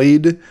 having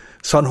played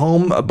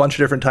Sunhome a bunch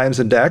of different times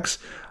in decks.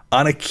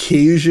 On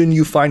occasion,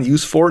 you find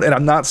use for it, and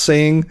I'm not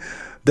saying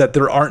that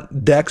there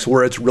aren't decks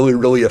where it's really,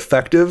 really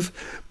effective.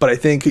 But I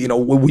think,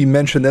 when we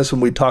mentioned this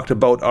when we talked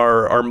about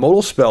our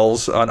modal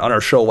spells on our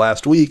show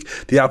last week,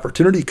 the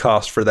opportunity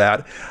cost for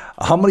that,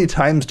 how many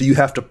times do you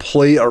have to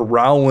play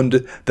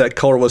around that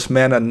colorless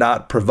mana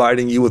not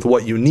providing you with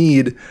what you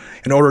need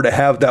in order to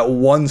have that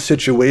one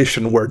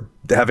situation where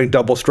having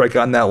double strike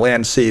on that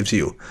land saves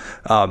you?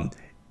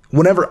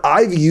 Whenever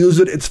I've used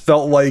it, it's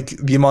felt like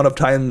the amount of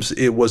times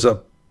it was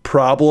a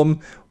problem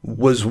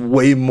was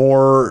way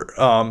more...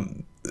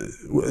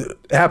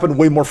 happened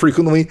way more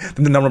frequently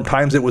than the number of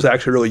times it was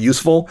actually really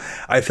useful.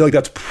 I feel like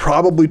that's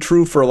probably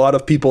true for a lot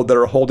of people that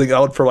are holding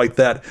out for like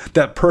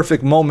that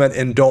perfect moment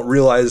and don't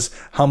realize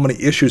how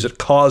many issues it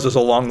causes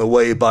along the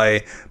way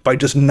by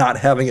just not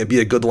having it be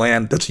a good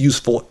land that's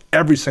useful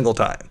every single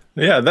time.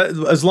 Yeah,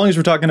 as long as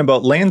we're talking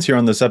about lands here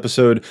on this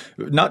episode,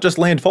 not just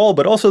Landfall,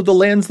 but also the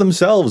lands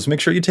themselves.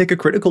 Make sure you take a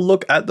critical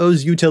look at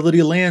those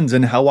utility lands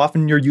and how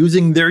often you're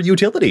using their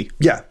utility.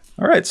 Yeah.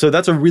 All right, so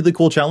that's a really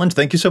cool challenge.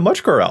 Thank you so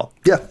much, Corel.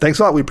 Yeah, thanks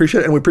a lot. We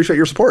appreciate it, and we appreciate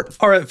your support.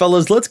 All right,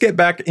 fellas, let's get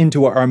back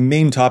into our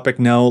main topic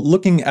now.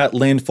 Looking at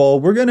Landfall,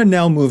 we're going to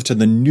now move to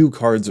the new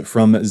cards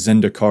from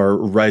Zendikar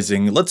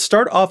Rising. Let's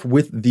start off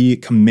with the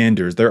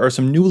commanders. There are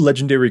some new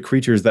legendary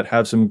creatures that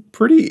have some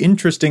pretty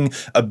interesting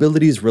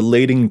abilities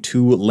relating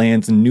to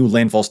lands and new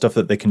Landfall stuff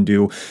that they can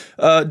do.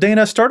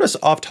 Dana, start us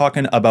off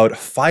talking about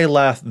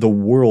Phylath the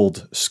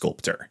World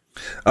Sculptor.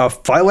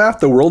 Phylath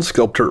the World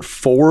Sculptor,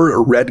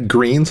 4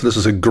 red-green, so this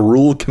is a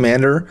Gruul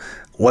commander,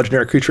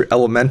 legendary creature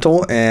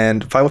elemental,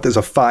 and Phylath is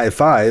a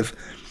 5/5.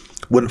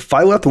 When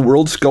Phylath the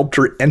World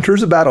Sculptor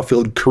enters the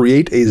battlefield,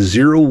 create a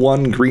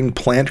 0/1 green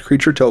plant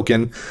creature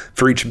token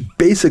for each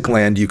basic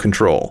land you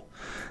control.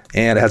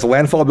 And it has a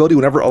landfall ability.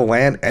 Whenever a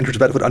land enters the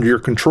battlefield under your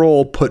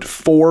control, put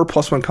 4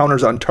 +1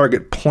 counters on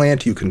target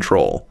plant you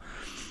control.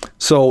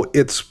 So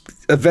it's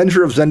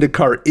Avenger of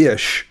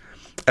Zendikar-ish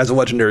as a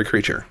legendary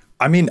creature.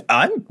 I mean,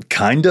 I'm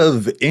kind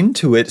of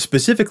into it,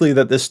 specifically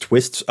that this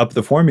twists up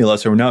the formula,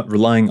 so we're not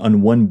relying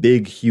on one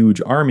big,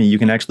 huge army. You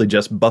can actually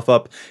just buff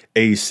up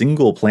a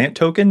single plant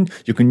token.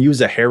 You can use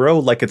a Harrow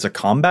like it's a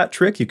combat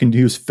trick. You can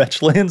use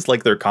fetch lands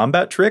like they're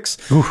combat tricks.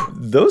 Oof.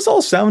 Those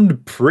all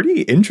sound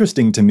pretty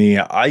interesting to me.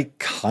 I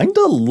kind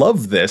of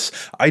love this.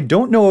 I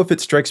don't know if it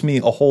strikes me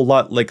a whole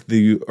lot like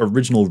the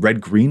original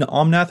red-green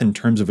Omnath in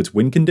terms of its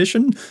win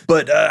condition,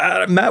 but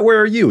Matt, where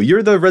are you?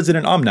 You're the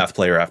resident Omnath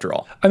player after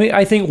all. I mean,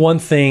 I think one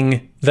thing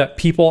that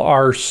people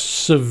are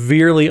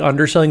severely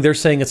underselling, they're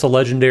saying it's a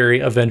legendary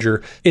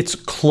Avenger. It's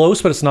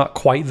close, but it's not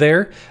quite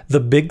there.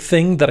 The big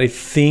thing that I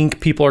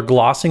think people are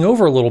glossing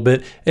over a little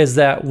bit is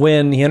that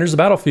when he enters the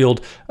battlefield,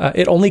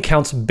 it only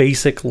counts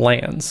basic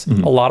lands.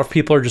 Mm-hmm. A lot of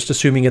people are just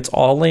assuming it's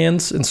all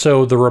lands. And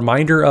so the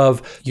reminder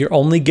of you're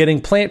only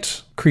getting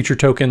plant creature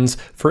tokens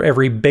for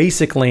every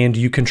basic land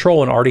you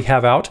control and already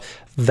have out,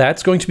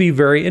 that's going to be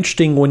very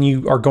interesting when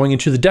you are going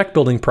into the deck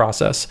building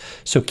process.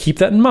 So keep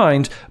that in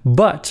mind.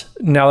 But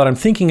now that I'm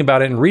thinking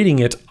about it and reading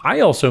it,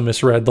 I also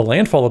misread the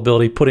landfall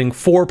ability, putting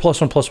 4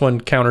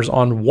 +1/+1 counters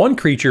on one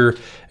creature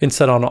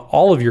instead on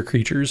all of your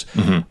creatures.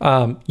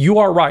 Mm-hmm. You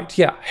are right.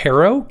 Yeah,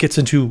 Harrow gets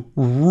into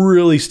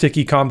really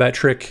sticky combat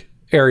trick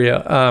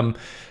area.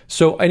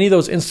 So any of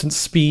those instant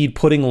speed,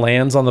 putting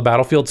lands on the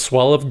battlefield,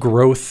 Swell of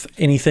Growth,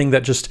 anything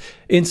that just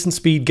instant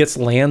speed gets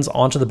lands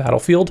onto the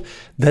battlefield,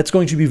 that's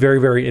going to be very,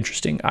 very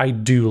interesting. I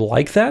do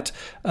like that.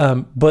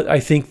 But I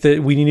think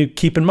that we need to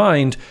keep in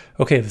mind,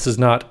 okay, this is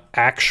not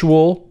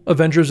actual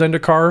Avengers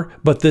Zendikar,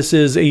 but this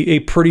is a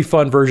pretty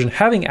fun version.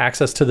 Having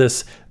access to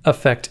this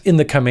effect in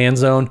the command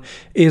zone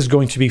is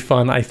going to be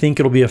fun. I think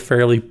it'll be a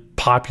fairly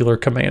popular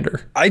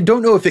commander. I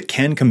don't know if it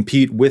can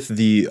compete with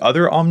the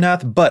other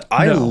Omnath, but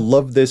I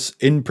love this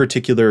in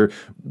particular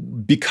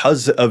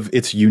because of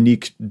its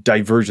unique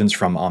divergence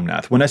from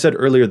Omnath. When I said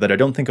earlier that I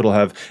don't think it'll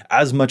have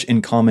as much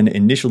in common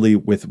initially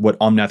with what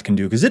Omnath can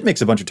do, because it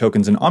makes a bunch of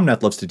tokens and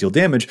Omnath loves to deal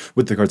damage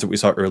with the cards that we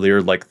saw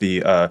earlier, like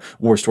the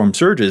Warstorm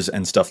Surges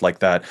and stuff like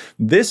that.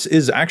 This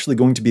is actually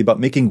going to be about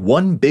making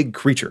one big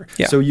creature.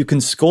 Yeah. So you can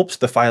sculpt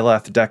the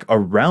Phylath deck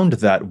around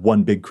that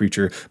one big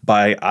creature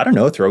by, I don't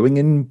know, throwing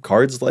in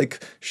cards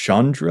like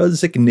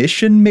Chandra's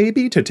Ignition,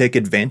 maybe, to take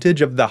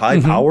advantage of the high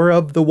power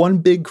of the one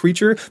big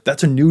creature.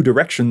 That's a new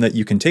direction that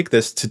you can take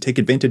this, to take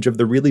advantage of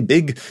the really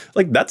big.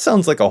 Like, that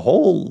sounds like a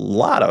whole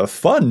lot of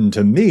fun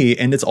to me,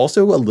 and it's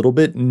also a little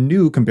bit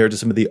new compared to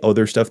some of the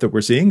other stuff that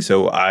we're seeing,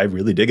 so I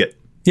really dig it.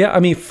 Yeah, I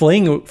mean,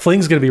 Fling's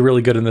going to be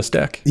really good in this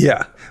deck.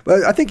 Yeah,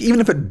 but I think even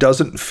if it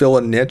doesn't fill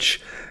a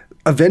niche,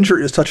 Avenger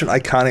is such an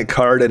iconic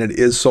card and it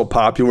is so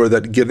popular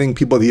that giving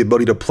people the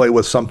ability to play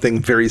with something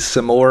very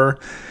similar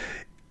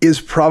is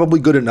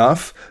probably good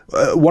enough.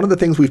 One of the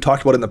things we've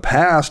talked about in the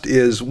past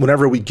is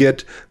whenever we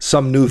get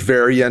some new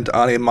variant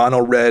on a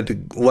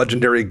mono-red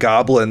legendary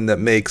goblin that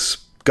makes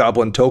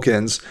goblin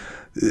tokens,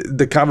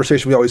 the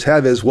conversation we always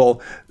have is,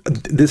 well,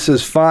 this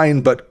is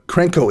fine, but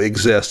Krenko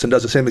exists and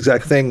does the same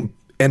exact thing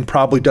and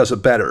probably does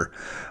it better.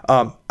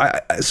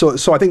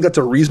 So I think that's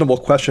a reasonable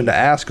question to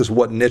ask, is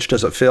what niche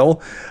does it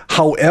fill?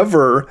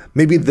 However,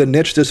 maybe the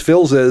niche this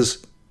fills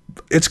is,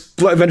 it's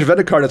Avenger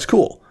Vendor card, it's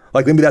cool.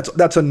 Like, maybe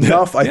that's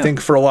enough, I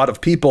think, for a lot of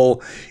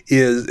people.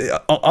 Is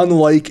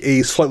unlike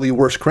a slightly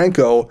worse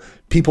Krenko,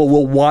 people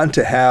will want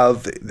to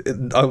have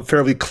a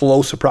fairly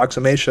close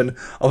approximation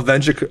of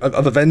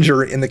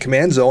Avenger in the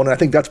command zone, and I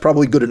think that's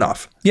probably good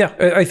enough. Yeah,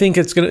 I think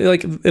it's gonna,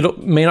 like, it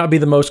may not be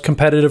the most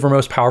competitive or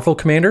most powerful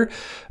commander,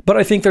 but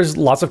I think there's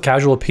lots of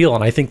casual appeal,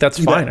 and I think that's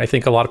fine. I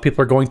think a lot of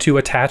people are going to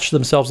attach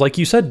themselves, like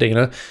you said,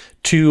 Dana,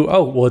 to,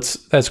 oh, well,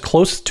 it's as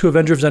close to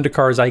Avenger of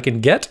Zendikar as I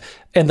can get,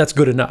 and that's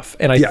good enough.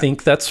 And I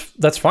think that's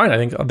fine. I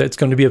think it's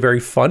going to be a very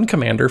fun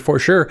commander for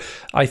sure.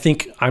 I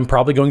think I'm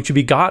probably going to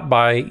be got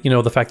by,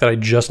 the fact that I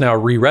just now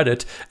reread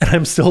it and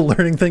I'm still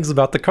learning things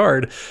about the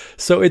card.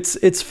 So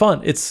it's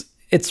fun.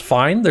 It's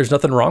fine. There's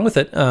nothing wrong with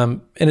it.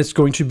 And it's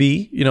going to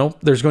be,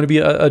 there's going to be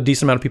a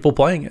decent amount of people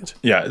playing it.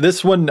 Yeah,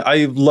 this one,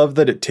 I love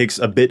that it takes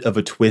a bit of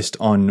a twist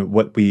on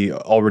what we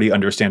already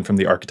understand from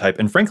the archetype.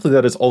 And frankly,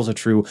 that is also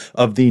true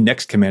of the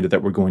next commander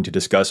that we're going to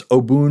discuss,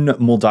 Obun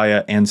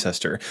Muldaya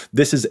Ancestor.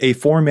 This is a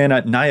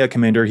 4-mana Naya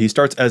commander. He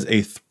starts as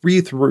a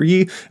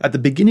 3/3. At the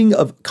beginning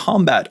of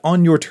combat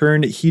on your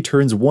turn, he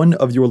turns one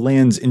of your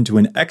lands into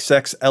an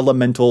XX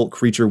elemental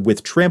creature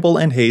with trample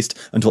and haste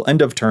until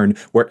end of turn,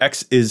 where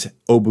X is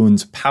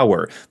Obun's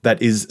power.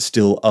 That is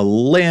still a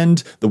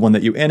land, the one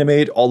that you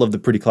animate, all of the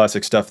pretty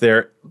classic stuff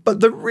there.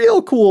 But the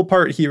real cool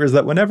part here is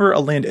that whenever a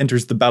land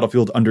enters the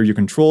battlefield under your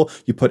control,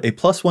 you put a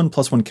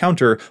 +1/+1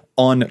 counter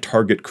on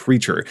target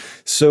creature.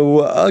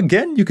 So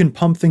again, you can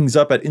pump things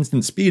up at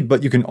instant speed,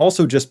 but you can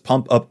also just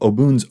pump up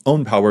Obun's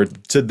own power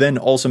to then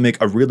also make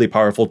a really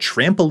powerful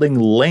trampling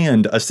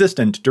land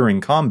assistant during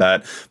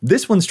combat.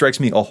 This one strikes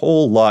me a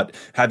whole lot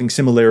having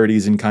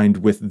similarities in kind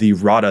with the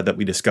Rada that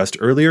we discussed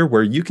earlier,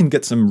 where you can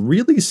get some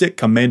really sick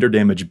commander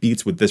damage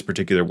beats with this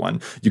particular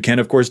one. You can,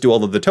 of course, do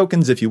all of the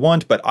tokens if you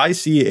want, but I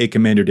see a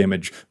commander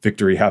damage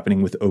victory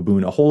happening with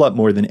Obun a whole lot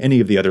more than any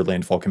of the other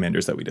landfall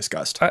commanders that we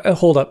discussed.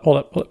 Hold up.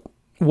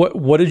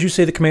 What did you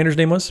say the commander's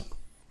name was?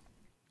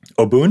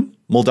 Obun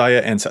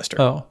Muldaya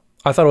Ancestor. Oh,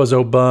 I thought it was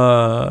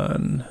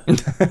Obun.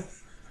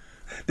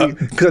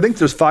 Because I think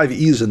there's 5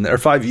 E's in there,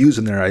 5 U's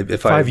in there.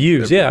 If I'm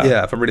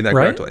reading that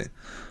correctly.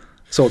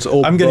 So it's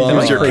I'm going to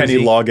use your Kenny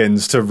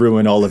logins to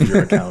ruin all of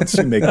your accounts.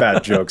 You make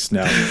bad jokes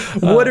now.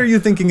 What are you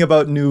thinking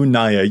about new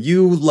Naya?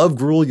 You love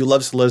Gruul, you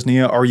love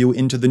Selesnya. Are you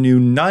into the new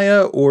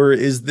Naya, or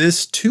is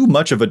this too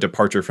much of a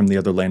departure from the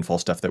other landfall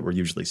stuff that we're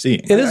usually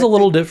seeing? It is a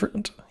little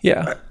different.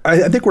 Yeah.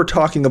 I think we're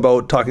talking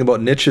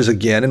about niches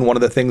again, and one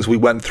of the things we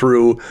went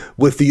through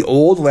with the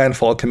old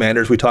landfall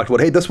commanders, we talked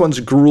about, hey, this one's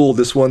Gruul,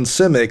 this one's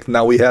Simic.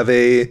 Now we have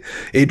a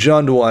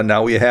Jund one.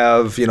 Now we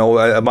have,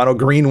 a mono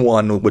green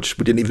one, which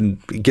we didn't even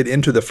get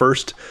into the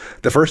first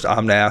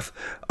Omnath.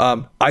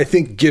 I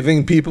think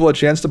giving people a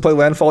chance to play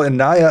Landfall in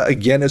Naya,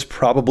 again, is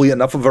probably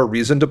enough of a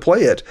reason to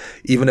play it,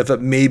 even if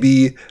it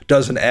maybe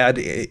doesn't add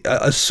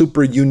a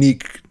super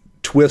unique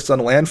twist on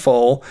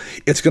Landfall.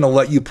 It's going to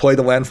let you play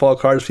the Landfall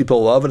cards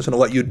people love, and it's going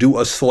to let you do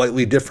a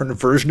slightly different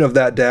version of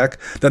that deck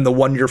than the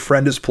one your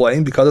friend is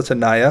playing because it's a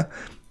Naya.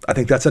 I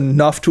think that's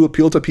enough to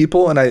appeal to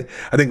people, and I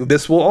think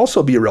this will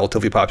also be a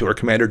relatively popular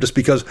commander just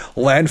because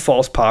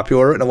Landfall's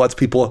popular and it lets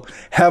people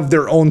have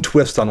their own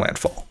twist on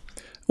Landfall.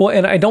 Well,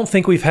 and I don't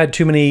think we've had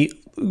too many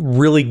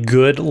really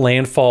good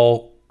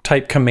Landfall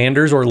type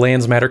commanders or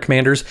Lands Matter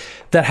commanders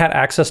that had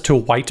access to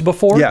white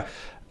before. Yeah.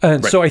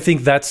 And so I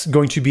think that's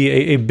going to be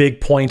a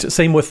big point.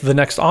 Same with the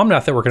next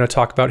Omnath that we're going to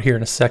talk about here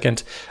in a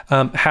second.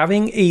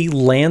 Having a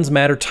Lands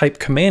Matter type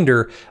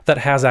commander that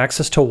has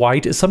access to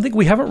white is something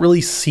we haven't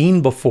really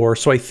seen before.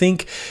 So I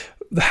think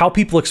how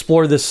people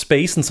explore this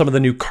space and some of the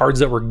new cards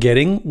that we're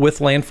getting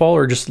with Landfall,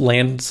 or just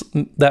lands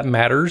that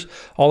matters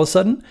all of a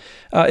sudden.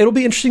 It'll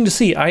be interesting to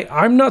see.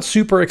 I'm not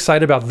super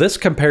excited about this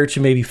compared to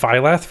maybe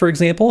Phylath, for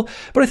example,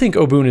 but I think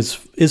Obun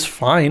is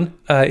fine.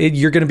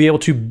 You're going to be able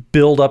to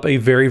build up a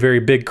very, very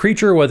big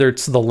creature, whether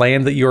it's the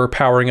land that you're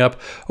powering up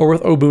or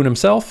with Obun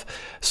himself.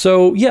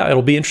 So yeah,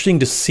 it'll be interesting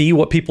to see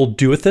what people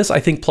do with this. I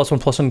think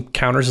 +1/+1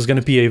 counters is going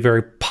to be a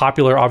very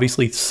popular,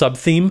 obviously,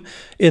 sub-theme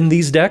in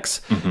these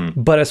decks.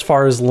 But as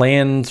far as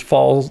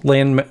Landfall,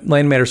 land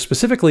matters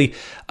specifically,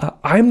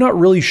 I'm not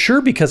really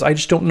sure, because I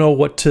just don't know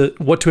what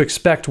to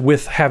expect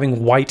with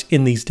having white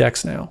in these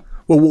decks now.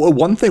 Well,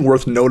 one thing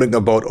worth noting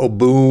about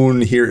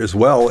Obun here as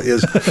well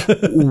is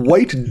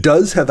white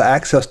does have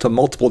access to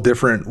multiple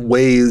different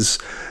ways.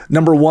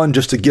 Number one,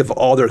 just to give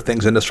all their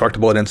things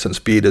indestructible at instant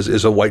speed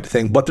is a white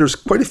thing. But there's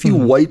quite a few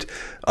white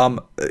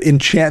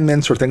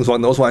enchantments or things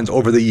along those lines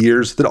over the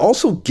years that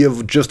also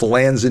give just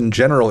lands in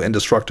general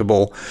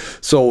indestructible.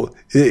 So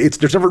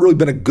there's never really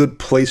been a good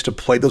place to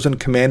play those in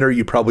Commander.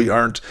 You probably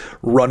aren't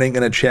running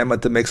an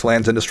enchantment that makes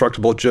lands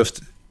indestructible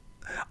just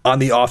on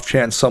the off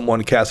chance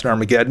someone casts an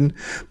Armageddon.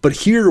 But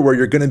here, where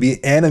you're going to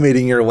be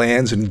animating your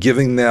lands and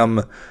giving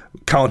them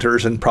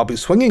counters and probably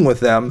swinging with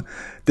them,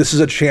 this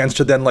is a chance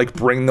to then like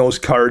bring those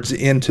cards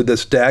into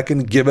this deck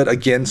and give it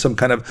again some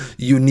kind of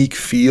unique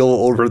feel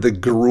over the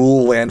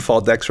Gruul Landfall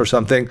decks or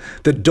something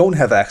that don't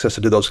have access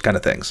to do those kind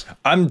of things.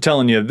 I'm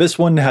telling you, this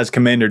one has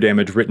commander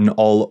damage written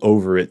all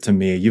over it to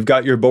me. You've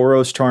got your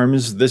Boros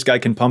Charms. This guy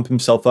can pump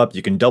himself up.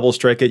 You can double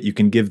strike it. You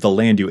can give the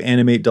land you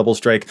animate double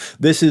strike.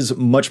 This is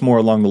much more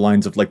along the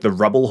lines of like the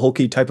Rubble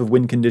Hulky type of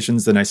win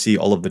conditions than I see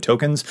all of the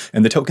tokens.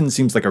 And the token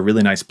seems like a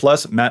really nice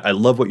plus. Matt, I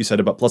love what you said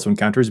about +1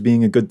 counters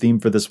being a good theme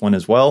for this one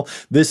as well.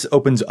 This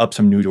opens up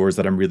some new doors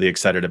that I'm really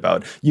excited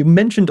about. You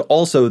mentioned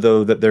also,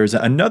 though, that there's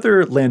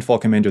another Landfall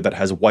commander that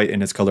has white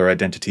in its color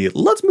identity.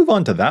 Let's move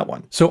on to that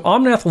one. So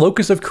Omnath,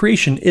 Locus of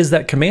Creation, is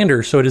that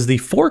commander. So it is the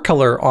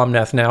 4-color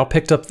Omnath now,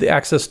 picked up the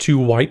access to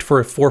white for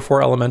a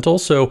 4/4 elemental.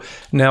 So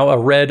now a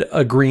red,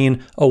 a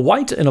green, a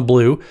white, and a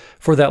blue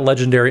for that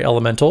legendary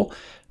elemental.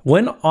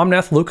 When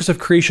Omnath, Locus of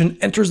Creation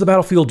enters the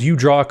battlefield, you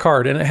draw a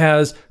card, and it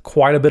has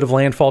quite a bit of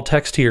landfall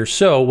text here.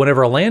 So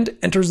whenever a land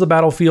enters the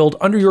battlefield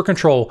under your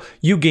control,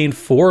 you gain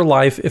 4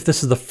 life if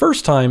this is the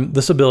first time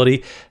this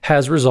ability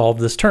has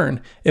resolved this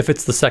turn. If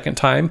it's the second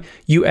time,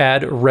 you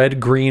add red,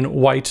 green,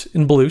 white,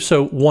 and blue,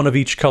 so one of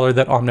each color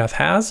that Omnath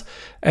has.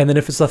 And then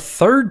if it's the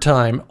third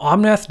time,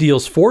 Omnath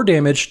deals 4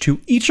 damage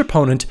to each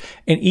opponent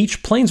and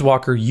each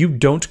planeswalker you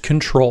don't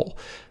control.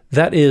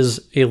 That is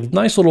a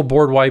nice little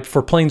board wipe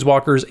for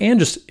planeswalkers, and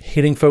just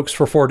hitting folks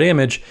for 4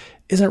 damage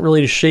isn't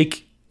really to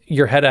shake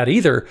your head at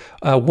either.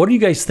 What are you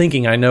guys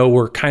thinking? I know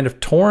we're kind of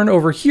torn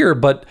over here,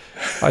 but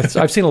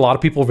I've seen a lot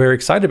of people very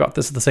excited about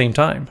this at the same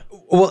time.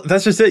 Well,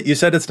 that's just it. You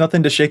said it's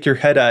nothing to shake your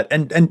head at.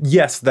 And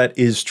yes, that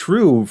is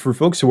true for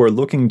folks who are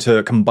looking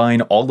to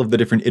combine all of the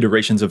different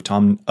iterations of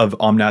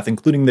Omnath,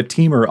 including the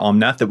Teamer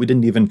Omnath that we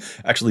didn't even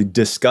actually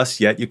discuss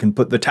yet. You can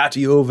put the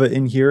Tatiova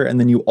in here, and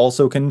then you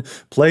also can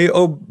play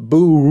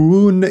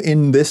Obun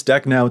in this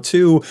deck now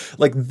too.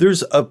 Like,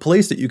 there's a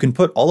place that you can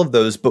put all of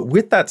those. But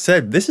with that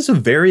said, this is a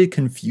very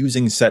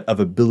confusing set of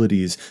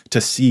abilities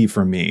to see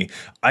for me.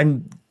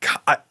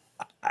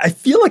 I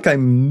feel like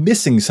I'm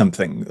missing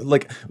something.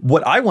 Like,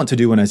 what I want to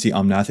do when I see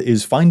Omnath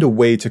is find a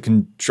way to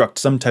construct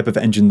some type of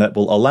engine that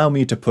will allow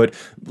me to put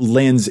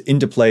lands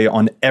into play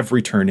on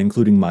every turn,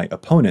 including my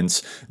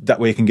opponents. That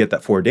way I can get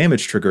that 4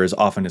 damage trigger as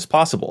often as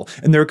possible.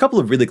 And there are a couple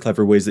of really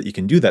clever ways that you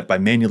can do that by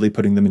manually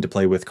putting them into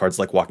play with cards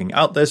like Walking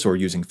Outless or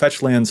using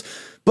fetch lands.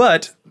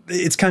 But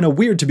it's kind of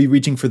weird to be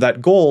reaching for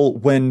that goal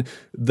when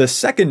the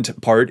second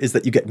part is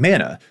that you get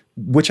mana,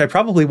 which I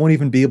probably won't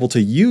even be able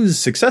to use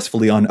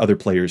successfully on other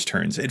players'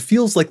 turns. It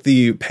feels like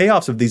the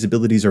payoffs of these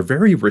abilities are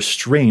very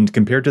restrained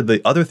compared to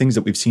the other things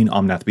that we've seen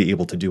Omnath be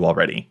able to do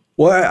already.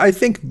 Well, I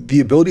think the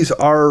abilities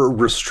are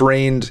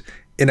restrained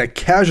in a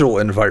casual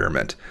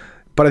environment,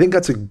 but I think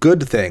that's a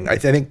good thing. I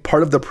think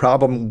part of the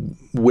problem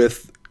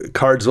with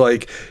cards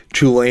like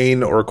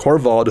Tulane or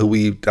Corvald, who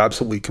we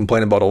absolutely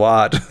complain about a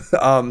lot,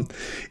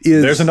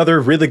 is... There's another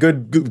really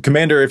good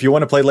commander if you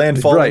want to play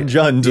Landfall and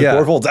Jund. Yeah.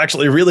 Corvald's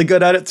actually really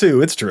good at it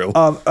too, it's true.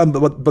 But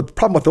the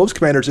problem with those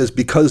commanders is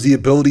because the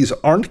abilities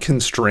aren't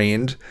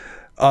constrained,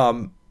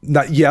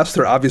 yes,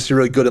 they're obviously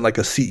really good in like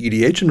a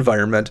CEDH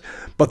environment,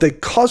 but they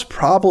cause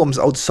problems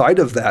outside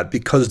of that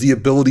because the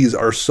abilities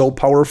are so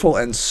powerful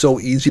and so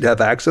easy to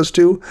have access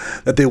to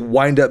that they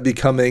wind up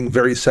becoming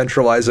very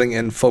centralizing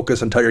and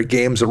focus entire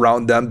games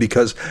around them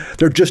because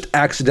they're just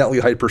accidentally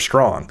hyper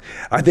strong.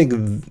 I think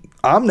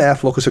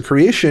Omnath, Locus of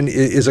Creation,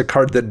 is a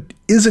card that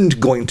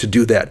isn't going to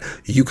do that.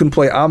 You can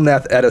play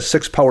Omnath at a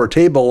 6-power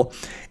table,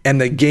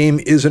 and the game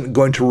isn't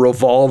going to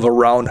revolve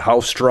around how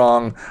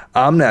strong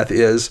Omnath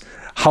is.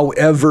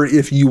 However,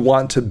 if you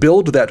want to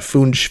build that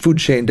food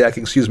chain deck,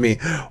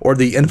 or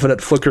the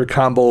infinite flicker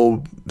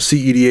combo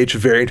CEDH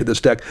variant of this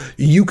deck,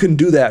 you can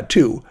do that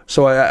too.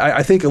 So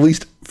I think, at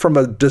least from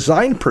a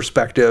design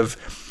perspective,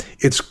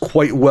 it's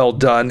quite well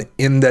done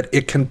in that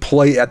it can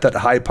play at that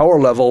high power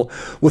level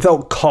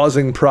without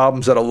causing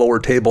problems at a lower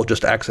table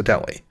just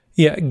accidentally.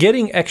 Yeah,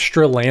 getting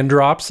extra land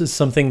drops is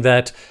something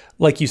that,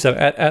 like you said,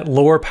 at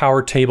lower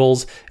power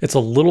tables, it's a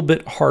little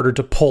bit harder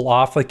to pull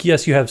off. Like,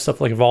 yes, you have stuff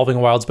like Evolving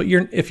Wilds, but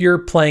if you're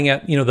playing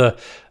at,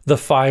 the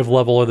 5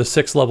 level or the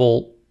 6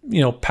 level,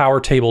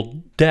 power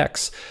table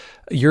decks,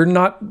 you're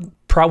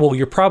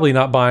probably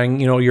not buying,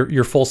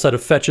 your full set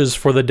of fetches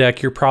for the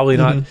deck. You're probably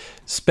not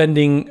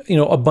spending,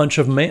 a bunch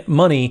of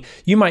money.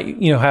 You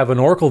might, have an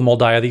Oracle of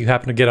Moldiah that you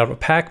happen to get out of a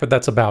pack, but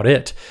that's about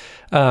it.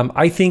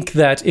 I think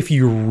that if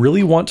you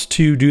really want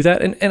to do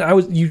that,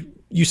 and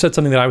you said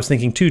something that I was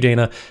thinking too,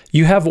 Dana,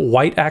 you have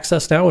white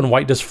access now, and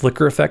white does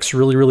flicker effects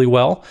really, really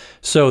well.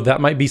 So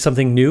that might be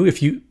something new.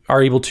 If you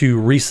are able to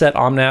reset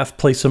Omnath,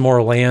 play some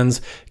more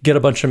lands, get a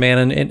bunch of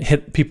mana and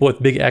hit people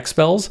with big X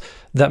spells,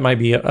 that might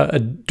be a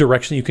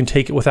direction you can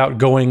take it without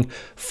going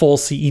full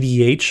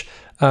CEDH.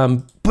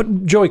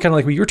 But Joey, kind of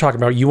like what you were talking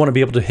about, you want to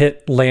be able to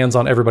hit lands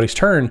on everybody's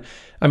turn.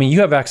 I mean,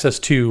 you have access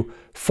to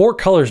 4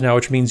 colors now,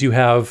 which means you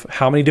have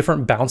how many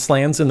different bounce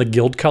lands in the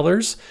guild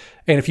colors?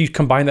 And if you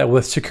combine that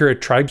with Secure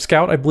Tribe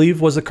Scout, I believe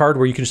was a card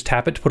where you can just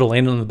tap it to put a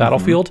land on the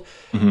battlefield.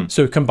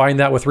 So combine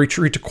that with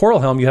Retreat to Coral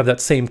Helm, you have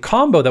that same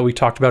combo that we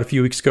talked about a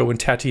few weeks ago in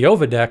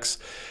Tatiova decks.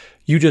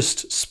 You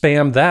just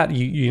spam that.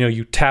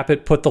 You tap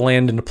it, put the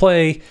land into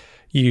play.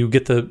 You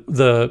get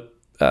the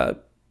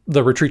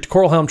Retreat to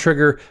Coral Helm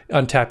trigger,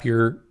 untap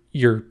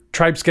your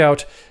Tribe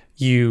Scout.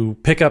 You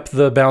pick up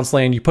the bounce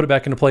land, you put it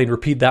back into play, and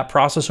repeat that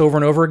process over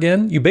and over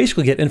again. You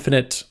basically get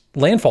infinite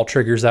landfall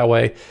triggers that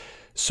way.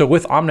 So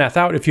with Omnath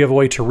out, if you have a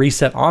way to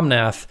reset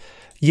Omnath,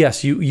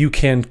 yes, you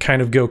can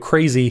kind of go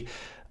crazy.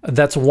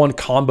 That's one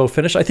combo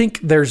finish. I think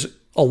there's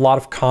a lot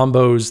of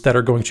combos that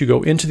are going to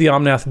go into the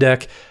Omnath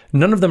deck.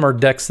 None of them are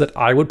decks that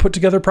I would put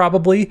together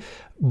probably,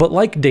 but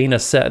like Dana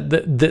said,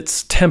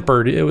 that's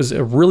tempered. It was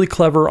really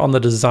clever on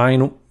the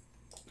design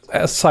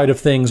side of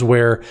things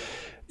where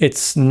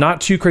it's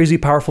not too crazy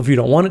powerful if you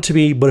don't want it to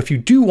be, but if you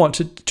do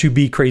want it to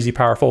be crazy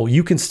powerful,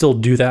 you can still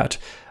do that.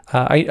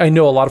 I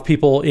know a lot of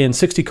people in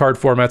 60 card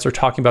formats are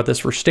talking about this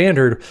for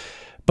standard,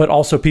 but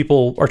also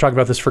people are talking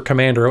about this for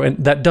commander, and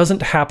that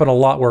doesn't happen a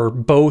lot where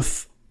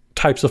both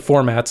types of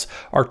formats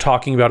are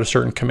talking about a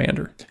certain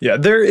commander. Yeah,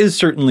 there is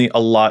certainly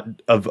a lot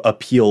of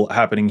appeal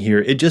happening here.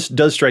 It just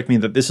does strike me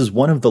that this is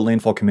one of the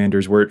landfall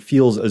commanders where it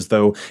feels as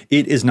though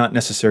it is not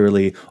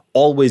necessarily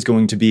always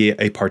going to be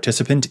a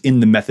participant in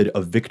the method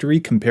of victory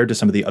compared to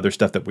some of the other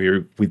stuff that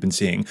we've been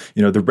seeing.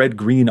 The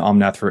red-green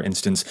Omnath, for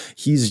instance,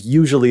 he's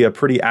usually a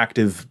pretty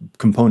active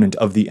component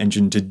of the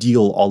engine to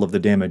deal all of the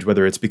damage,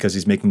 whether it's because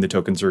he's making the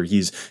tokens or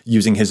he's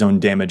using his own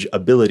damage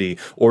ability,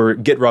 or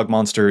Gitrog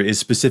Monster is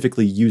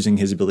specifically using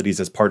his abilities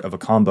as part of a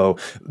combo.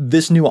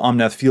 This new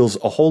Omnath feels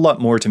a whole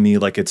lot more to me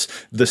like it's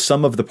the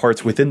sum of the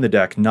parts within the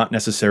deck, not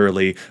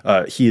necessarily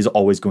he is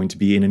always going to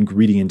be an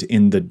ingredient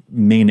in the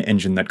main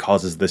engine that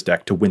causes this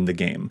deck to win the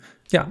game.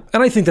 Yeah,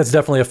 and I think that's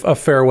definitely a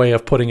fair way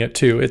of putting it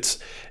too.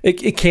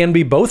 It can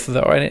be both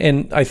though,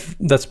 and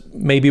that's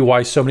maybe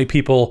why so many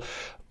people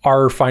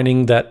are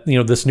finding that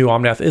this new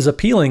Omnath is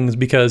appealing, is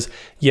because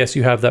yes,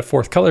 you have that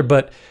 4th color,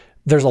 but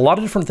there's a lot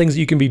of different things that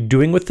you can be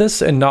doing with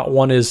this, and not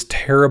one is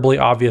terribly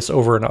obvious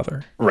over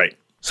another. Right.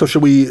 So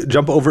should we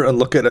jump over and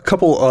look at a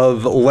couple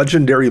of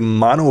legendary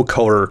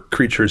monocolor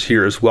creatures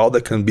here as well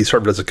that can be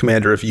served as a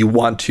commander if you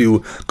want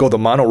to go the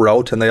mono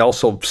route, and they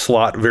also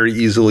slot very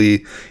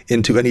easily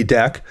into any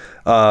deck.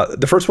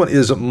 The first one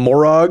is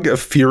Morag,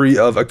 Fury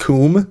of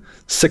Akum,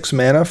 6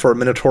 mana for a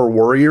Minotaur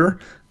Warrior,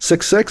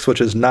 6/6,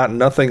 which is not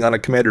nothing on a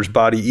commander's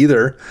body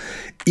either.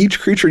 Each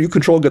creature you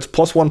control gets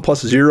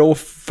 +1/+0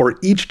 for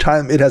each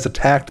time it has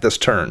attacked this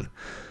turn.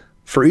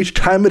 For each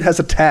time it has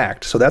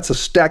attacked. So that's a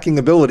stacking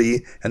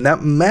ability, and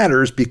that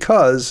matters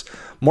because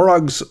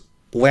Morag's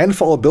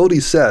landfall ability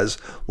says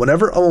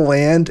whenever a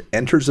land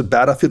enters a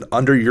battlefield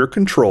under your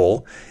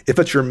control, if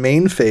it's your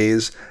main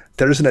phase,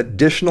 there's an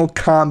additional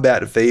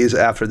combat phase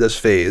after this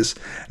phase.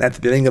 And at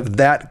the beginning of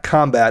that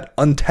combat,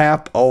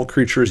 untap all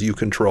creatures you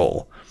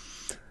control.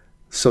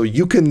 So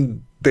you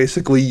can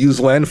basically use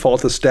landfall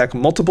to stack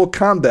multiple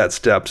combat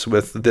steps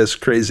with this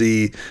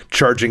crazy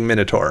charging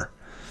Minotaur.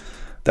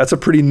 That's a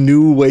pretty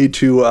new way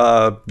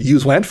to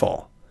use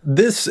landfall.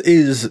 This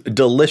is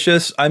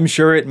delicious. I'm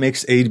sure it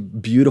makes a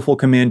beautiful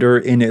commander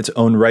in its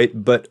own right,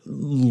 but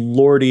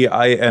lordy,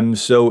 I am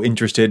so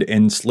interested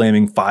in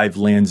slamming 5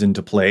 lands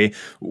into play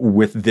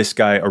with this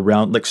guy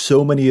around. Like,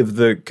 so many of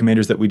the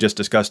commanders that we just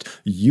discussed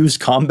use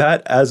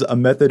combat as a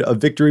method of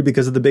victory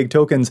because of the big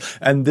tokens,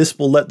 and this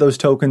will let those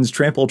tokens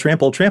trample. I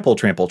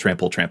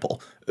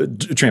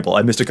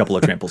missed a couple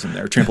of tramples in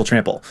there.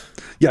 Trample.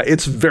 Yeah,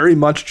 it's very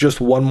much just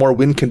one more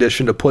win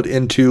condition to put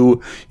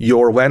into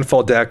your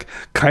landfall deck,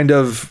 kind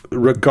of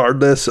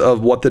regardless of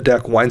what the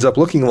deck winds up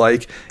looking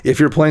like. If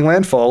you're playing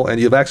landfall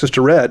and you have access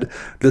to red,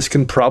 this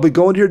can probably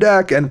go into your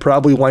deck and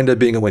probably wind up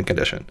being a win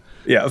condition.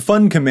 Yeah,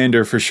 fun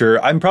commander for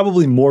sure.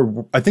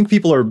 I think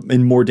people are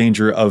in more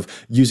danger of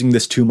using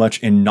this too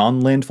much in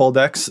non-landfall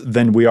decks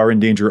than we are in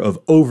danger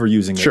of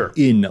overusing it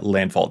in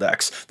landfall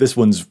decks. This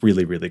one's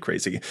really, really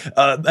crazy.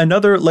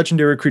 Another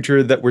legendary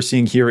creature that we're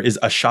seeing here is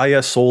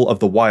Ashaya, Soul of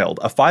the Wild,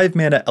 a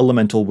 5-mana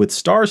elemental with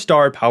star,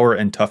 power,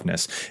 and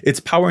toughness. Its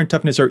power and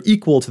toughness are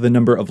equal to the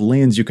number of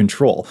lands you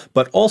control,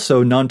 but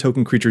also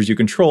non-token creatures you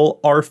control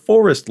are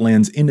forest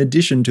lands in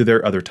addition to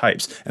their other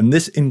types, and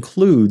this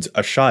includes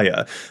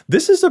Ashaya.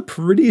 This is a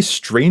pretty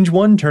strange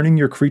one, turning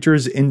your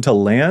creatures into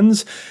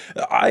lands.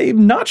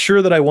 I'm not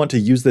sure that I want to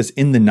use this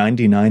in the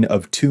 99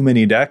 of too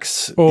many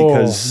decks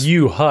because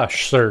you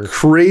hush, sir.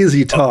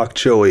 Crazy talk,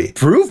 Joey.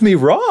 Prove me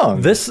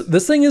wrong. This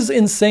thing is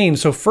insane.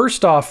 So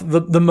first off,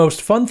 the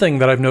most fun thing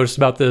that I've noticed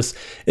about this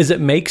is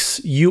it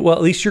makes you, well,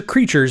 at least your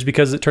creatures,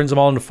 because it turns them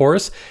all into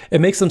forests,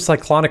 it makes them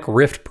Cyclonic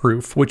Rift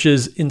proof, which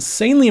is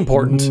insanely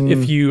important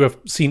if you have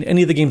seen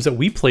any of the games that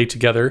we play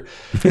together.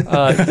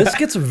 This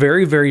gets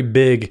very, very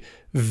big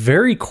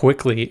very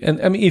quickly. And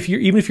I mean,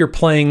 even if you're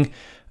playing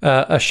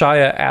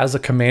Ashaya as a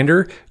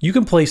commander, you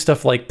can play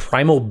stuff like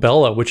Primal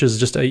Bella, which is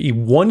just a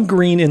 1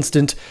 green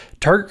instant.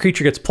 Target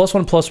creature gets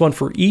 +1/+1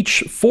 for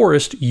each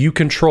forest you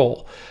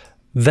control.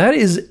 That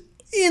is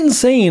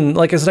insane.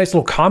 Like, as a nice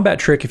little combat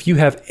trick, if you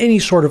have any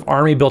sort of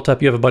army built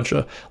up, you have a bunch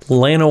of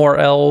Llanowar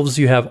elves,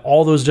 you have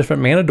all those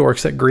different mana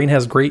dorks that green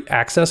has great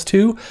access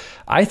to.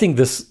 I think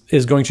this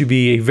is going to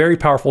be a very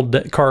powerful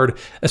card,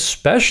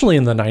 especially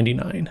in the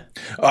 99.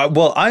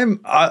 Well,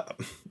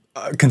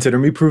 consider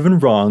me proven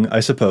wrong, I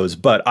suppose,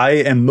 but I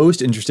am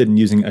most interested in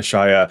using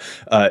Ashaya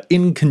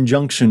in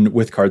conjunction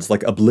with cards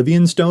like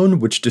Oblivion Stone,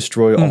 which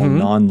destroy all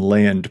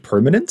non-land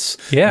permanents.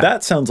 Yeah.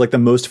 That sounds like the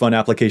most fun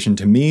application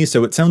to me,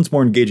 so it sounds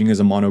more engaging as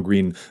a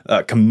mono-green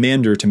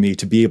commander to me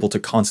to be able to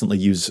constantly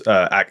use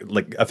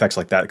effects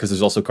like that, because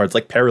there's also cards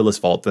like Perilous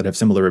Vault that have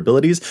similar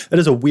abilities. That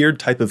is a weird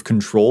type of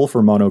control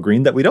for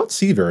mono-green that we don't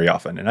see very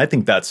often, and I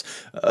think that's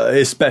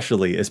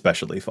especially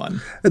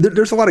fun.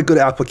 There's a lot of good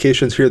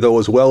applications here, though,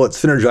 as well. It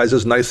synergizes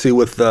nicely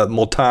with the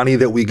Multani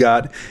that we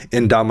got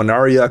in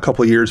Dominaria a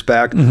couple of years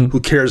back.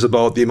 Who cares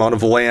about the amount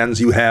of lands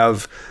you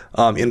have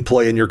in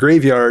play in your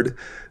graveyard?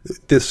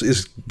 This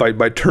is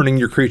by turning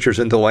your creatures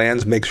into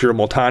lands, makes your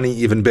Multani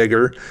even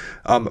bigger.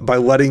 By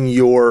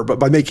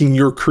making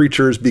your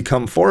creatures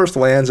become forest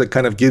lands, it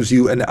kind of gives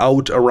you an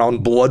out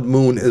around Blood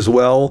Moon as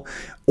well,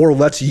 or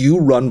lets you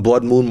run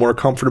Blood Moon more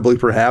comfortably,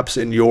 perhaps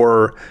in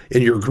your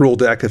Gruul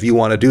deck if you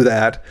want to do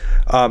that.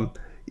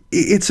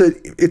 It's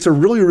a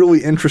really,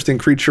 really interesting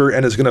creature,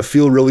 and is going to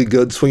feel really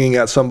good swinging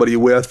at somebody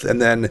with,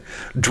 and then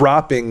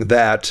dropping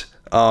that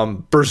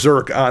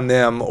berserk on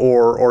them,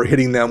 or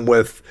hitting them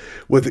with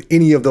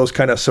any of those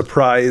kind of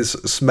surprise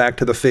smack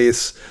to the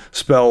face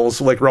spells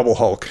like Rebel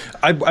Hulk.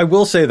 I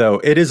will say, though,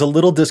 it is a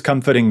little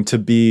discomforting to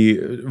be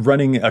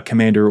running a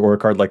commander or a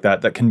card like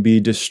that can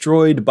be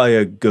destroyed by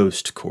a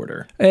Ghost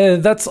Quarter.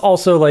 That's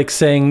also like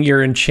saying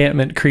your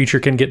enchantment creature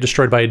can get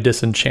destroyed by a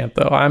disenchant,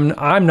 though.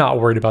 I'm not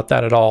worried about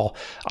that at all.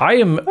 I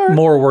am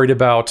more worried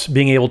about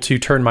being able to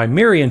turn my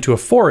Miri into a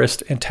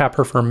forest and tap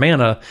her for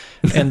mana,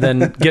 and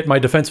then get my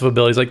defensive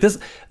abilities. Like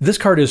this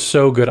card is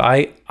so good.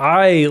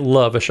 I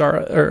love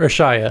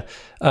Ashaya.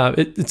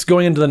 It's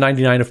going into the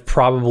 99 of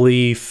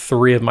probably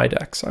 3 of my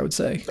decks, I would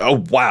say.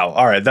 Oh, wow.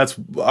 All right.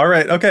 All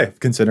right. Okay.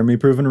 Consider me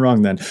proven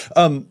wrong then.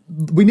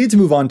 We need to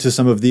move on to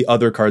some of the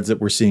other cards that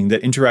we're seeing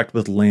that interact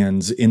with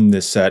lands in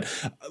this set.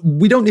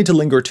 We don't need to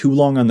linger too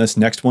long on this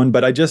next one,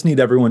 but I just need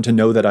everyone to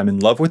know that I'm in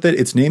love with it.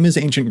 Its name is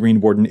Ancient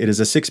Green Warden. It is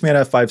a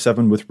 6-mana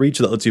 5/7 with reach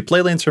that lets you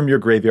play lands from your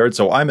graveyard,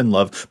 so I'm in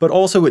love, but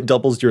also it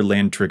doubles your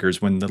land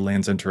triggers when the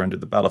lands enter under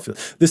the battlefield.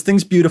 This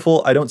thing's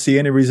beautiful. I don't see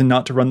any reason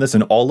not to run this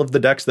in all of the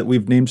decks that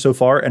we've named so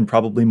far, and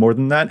probably more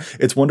than that.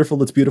 It's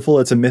wonderful. It's beautiful.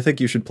 It's a mythic.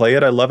 You should play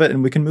it. I love it,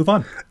 and we can move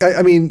on.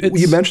 I mean,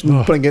 you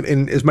mentioned putting it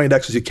in as many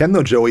decks as you can,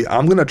 though, Joey.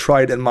 I'm going to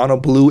try it in mono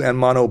blue and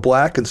mono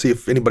black and see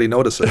if anybody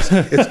notices.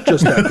 It's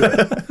just that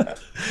good.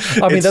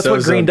 I mean, that's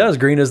what green does.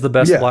 Green is the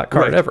best black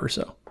card ever,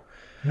 so.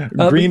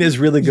 Green is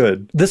really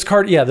good. This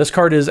card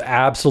is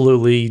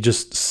absolutely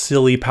just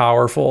silly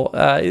powerful.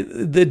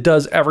 It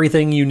does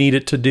everything you need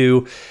it to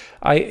do.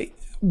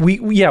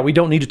 We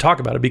don't need to talk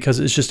about it because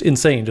it's just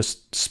insane.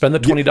 Just spend the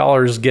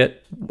 $20,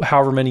 get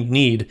however many you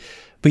need.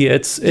 But yeah,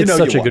 it's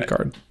such a good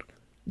card.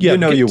 Yeah,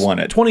 you want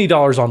it.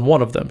 $20 on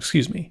one of them,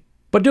 excuse me.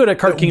 But do it at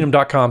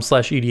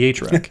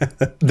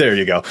cardkingdom.com/EDHREC. There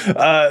you go.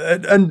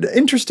 An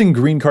interesting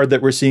green card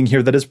that we're seeing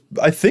here that is,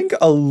 I think,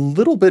 a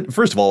little bit...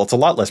 First of all, it's a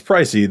lot less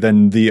pricey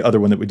than the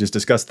other one that we just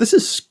discussed. This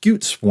is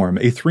Scute Swarm,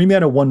 a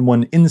 3-mana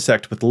 1/1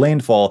 insect with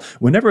landfall.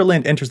 Whenever a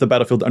land enters the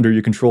battlefield under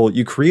your control,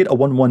 you create a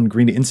 1/1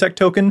 green insect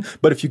token,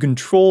 but if you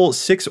control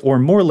 6 or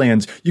more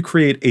lands, you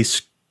create a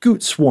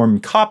Scute Swarm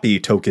copy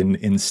token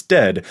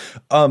instead.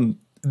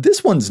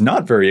 This one's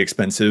not very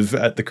expensive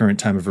at the current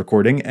time of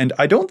recording, and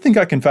I don't think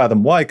I can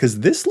fathom why, because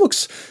this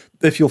looks,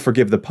 if you'll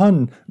forgive the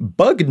pun,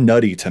 bug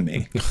nutty to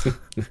me.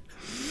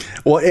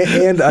 Well,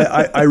 and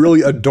I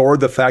really adore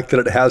the fact that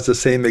it has the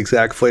same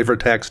exact flavor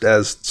text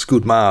as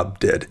Scoot Mob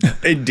did.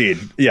 Indeed.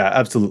 Yeah,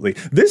 absolutely.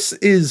 This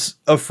is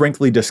a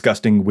frankly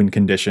disgusting win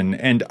condition,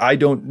 and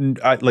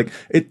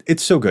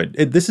it's so good.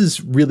 This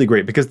is really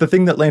great because the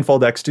thing that Landfall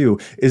decks do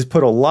is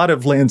put a lot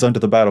of lands onto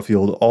the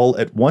battlefield all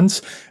at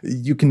once.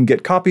 You can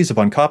get copies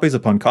upon copies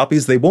upon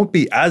copies. They won't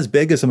be as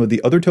big as some of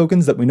the other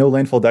tokens that we know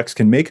Landfall decks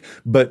can make,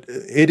 but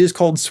it is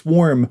called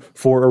Swarm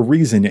for a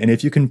reason, and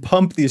if you can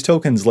pump these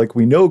tokens like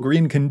we know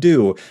green can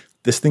do,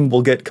 this thing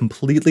will get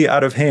completely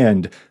out of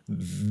hand.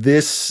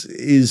 This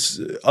is,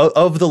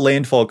 of the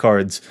Landfall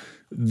cards,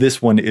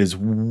 this one is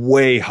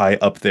way high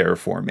up there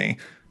for me.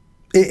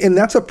 And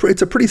it's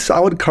a pretty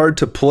solid card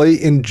to play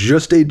in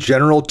just a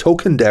general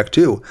token deck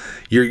too.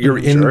 You're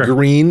in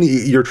green.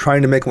 You're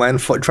trying to make a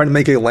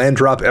land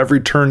drop every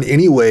turn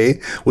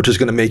anyway, which is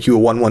going to make you a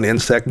 1/1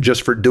 insect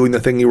just for doing the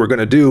thing you were going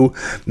to do.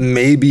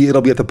 Maybe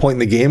it'll be at the point in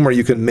the game where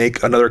you can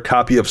make another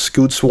copy of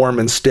Scoot Swarm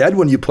instead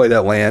when you play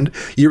that land.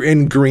 You're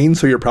in green,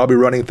 so you're probably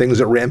running things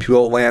that ramp you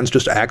out lands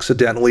just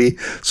accidentally.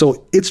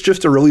 So it's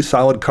just a really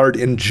solid card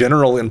in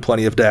general in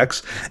plenty of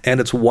decks, and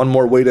it's one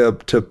more way to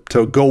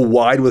go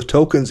wide with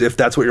tokens if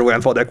that's what your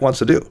Landfall deck wants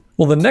to do.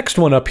 Well, the next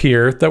one up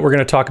here that we're going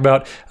to talk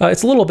about,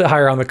 it's a little bit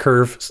higher on the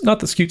curve. It's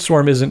not that Scoot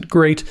Swarm isn't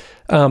great,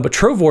 but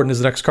Trove Warden is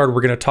the next card we're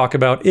going to talk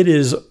about. It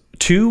is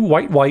 2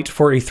 white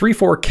for a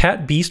 3/4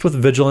 cat beast with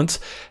vigilance,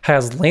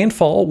 has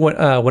landfall.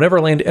 Whenever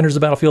a land enters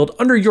the battlefield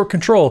under your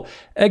control,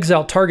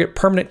 exile target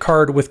permanent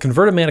card with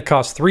converted mana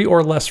cost 3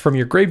 or less from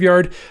your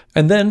graveyard,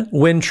 and then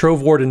when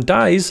Trove Warden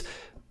dies,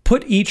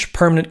 put each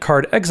permanent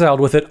card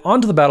exiled with it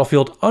onto the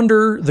battlefield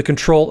under the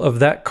control of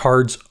that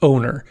card's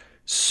owner.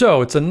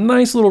 So it's a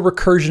nice little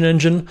recursion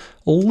engine,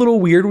 a little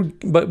weird,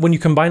 but when you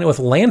combine it with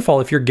Landfall,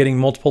 if you're getting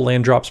multiple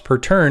land drops per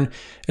turn,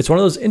 it's one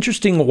of those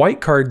interesting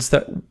white cards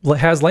that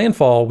has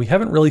Landfall we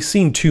haven't really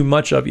seen too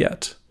much of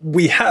yet.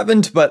 We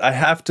haven't, but I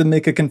have to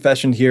make a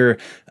confession here.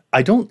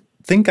 I don't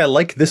think I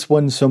like this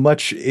one so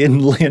much in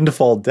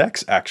Landfall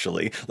decks,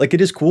 actually. Like,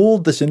 it is cool,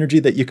 the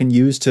synergy that you can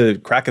use to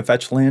crack a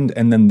fetch land,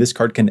 and then this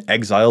card can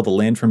exile the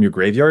land from your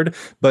graveyard,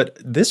 but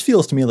this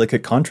feels to me like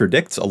it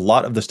contradicts a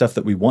lot of the stuff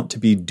that we want to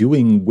be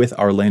doing with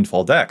our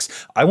Landfall decks.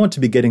 I want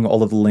to be getting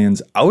all of the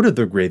lands out of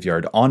the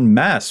graveyard en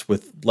masse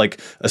with, like,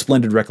 a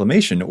Splendid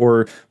Reclamation,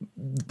 or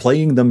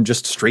playing them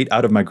just straight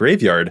out of my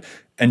graveyard.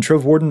 And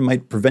Trove Warden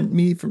might prevent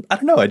me from, I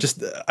don't know,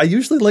 I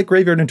usually like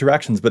graveyard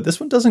interactions, but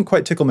this one doesn't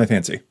quite tickle my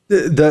fancy.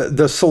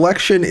 The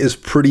selection is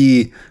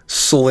pretty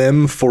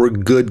slim for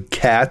good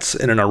cats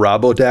in an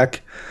Arabo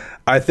deck.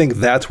 I think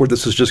that's where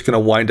this is just going to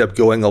wind up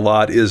going a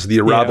lot, is the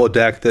Arabo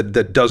deck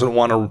that doesn't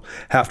want to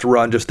have to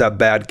run just that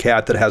bad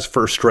cat that has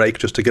first strike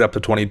just to get up to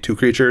 22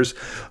 creatures.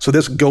 So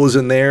this goes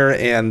in there,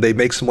 and they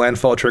make some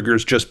landfall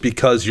triggers just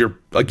because you're,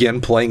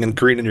 again, playing in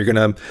green, and you're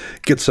going to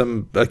get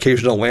some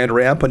occasional land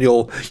ramp, and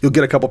you'll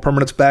get a couple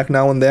permanents back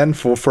now and then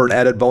for an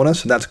added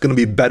bonus, and that's going to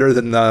be better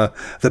than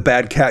the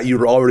bad cat you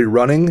were already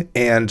running,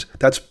 and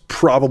that's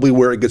probably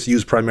where it gets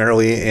used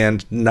primarily,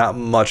 and not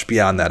much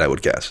beyond that, I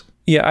would guess.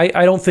 Yeah,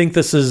 I don't think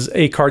this is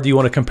a card that you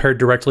want to compare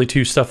directly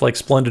to stuff like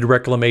Splendid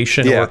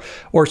Reclamation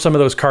or some of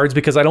those cards,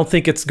 because I don't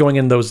think it's going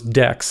in those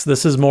decks.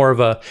 This is more of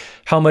a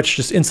how much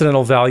just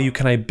incidental value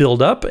can I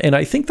build up, and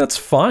I think that's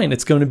fine.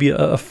 It's going to be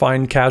a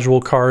fine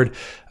casual card.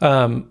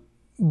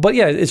 But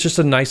yeah, it's just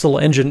a nice little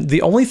engine.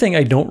 The only thing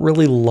I don't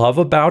really love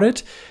about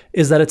it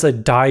is that it's a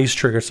dies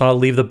trigger. It's not a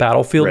leave the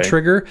battlefield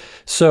trigger.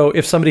 So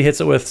if somebody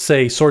hits it with,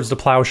 say, Swords to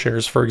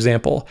Plowshares, for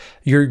example,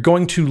 you're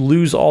going to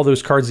lose all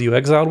those cards that you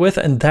exiled with,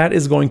 and that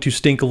is going to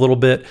stink a little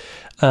bit.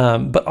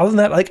 But other than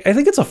that, like, I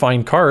think it's a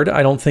fine card.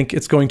 I don't think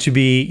it's going to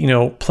be,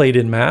 played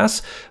in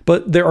mass,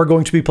 but there are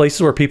going to be places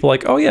where people are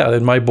like, oh yeah,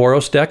 in my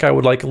Boros deck, I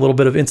would like a little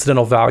bit of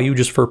incidental value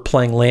just for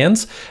playing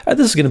lands. And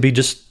this is going to be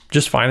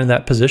just fine in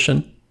that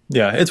position.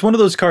 Yeah, it's one of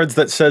those cards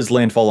that says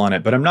Landfall on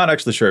it, but I'm not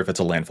actually sure if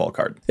it's a Landfall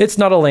card. It's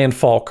not a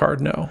Landfall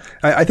card, no.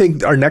 I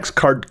think our next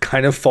card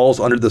kind of falls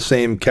under the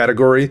same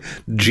category.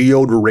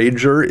 Geode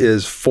Rager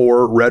is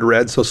 4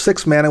 red, so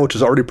 6 mana, which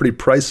is already pretty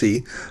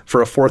pricey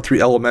for a 4/3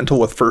 elemental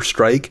with first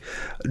strike.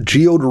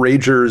 Geode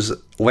Rager's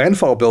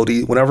landfall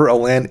ability, whenever a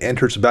land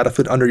enters the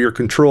battlefield under your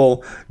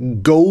control,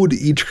 goad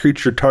each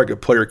creature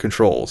target player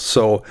controls.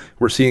 So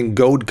we're seeing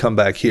goad come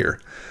back here.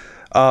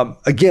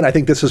 Again, I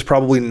think this is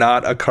probably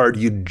not a card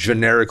you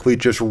generically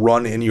just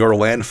run in your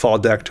landfall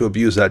deck to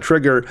abuse that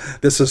trigger.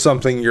 This is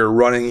something you're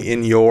running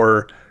in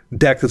your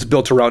deck that's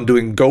built around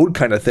doing goad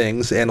kind of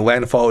things, and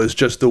landfall is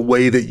just the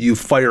way that you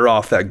fire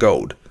off that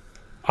goad.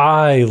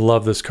 I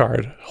love this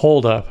card.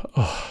 Hold up.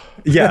 Oh.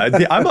 Yeah,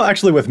 I'm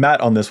actually with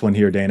Matt on this one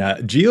here, Dana.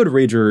 Geode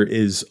Rager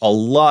is a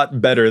lot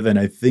better than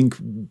I think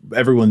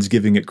everyone's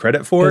giving it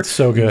credit for. It's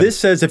so good. This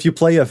says if you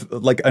play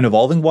an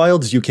Evolving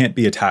Wilds, you can't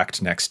be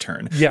attacked next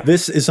turn. Yeah.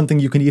 This is something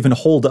you can even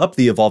hold up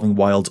the Evolving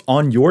Wilds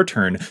on your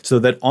turn, so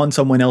that on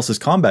someone else's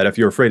combat, if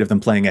you're afraid of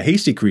them playing a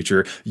hasty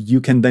creature,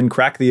 you can then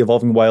crack the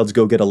Evolving Wilds,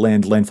 go get a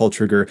landfall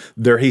trigger.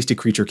 Their hasty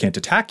creature can't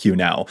attack you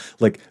now.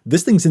 Like,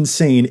 this thing's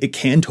insane. It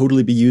can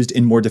totally be used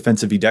in more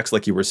defensive decks,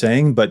 like you were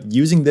saying, but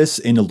using this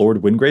in a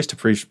Lord Windgrace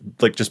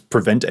to just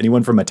prevent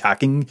anyone from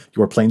attacking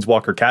your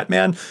Planeswalker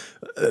Catman.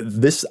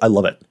 I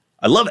love it.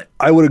 I love it.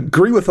 I would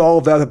agree with all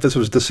of that if this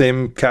was the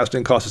same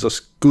casting cost as a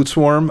Scoot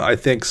Swarm. I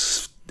think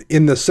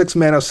in the 6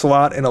 mana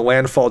slot in a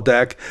Landfall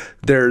deck,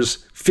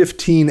 there's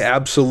 15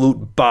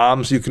 absolute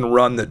bombs you can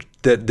run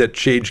that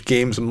change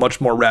games much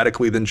more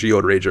radically than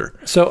Geode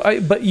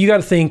Rager. But you got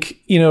to think,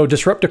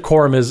 Disrupt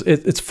Decorum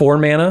it's 4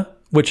 mana,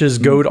 which is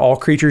goad all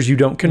creatures you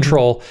don't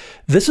control.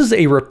 This is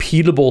a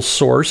repeatable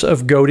source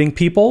of goading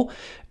people.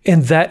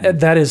 And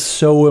that is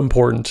so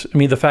important. I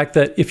mean, the fact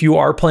that if you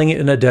are playing it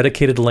in a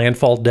dedicated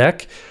Landfall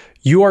deck,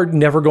 you are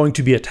never going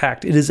to be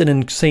attacked. It is an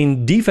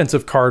insane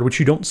defensive card,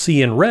 which you don't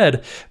see in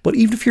red. But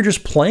even if you're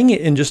just playing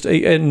it in just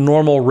a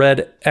normal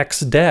red X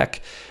deck,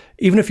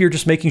 even if you're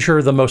just making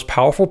sure the most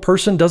powerful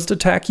person doesn't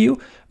attack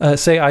you,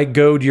 say I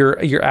goad your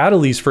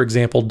Adelis, for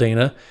example,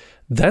 Dana,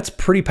 that's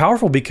pretty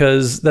powerful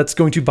because that's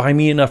going to buy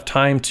me enough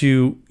time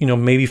to,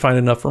 maybe find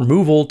enough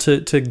removal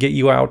to get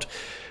you out.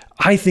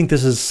 I think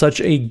this is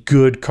such a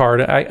good card.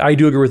 I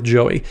do agree with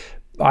Joey.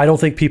 I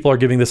don't think people are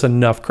giving this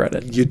enough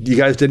credit. You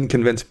guys didn't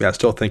convince me. I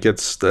still think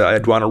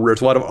I'd want to.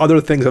 There's a lot of other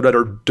things I'd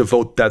rather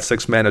devote that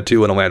 6 mana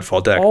to in a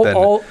Landfall deck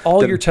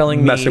than you're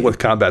telling messing me with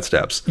combat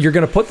steps. You're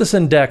going to put this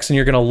in decks and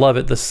you're going to love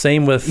it. The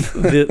same with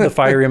the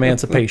Fiery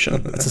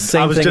Emancipation. It's the same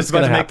thing. I was just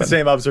about to make the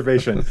same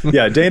observation.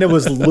 Yeah, Dana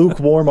was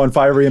lukewarm on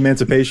Fiery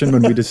Emancipation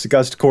when we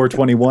discussed Core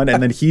 21,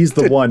 and then he's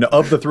the one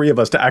of the 3 of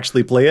us to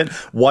actually play it.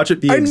 Watch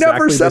it be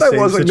exactly the same situation. I never said I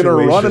wasn't going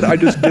to run it. I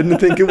just didn't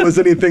think it was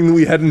anything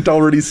we hadn't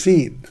already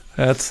seen.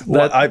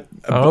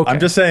 I'm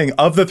just saying,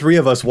 of the 3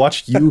 of us,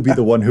 watch you be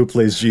the one who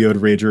plays Geode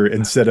Rager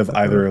instead of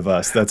either of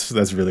us.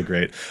 That's really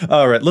great.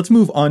 All right, let's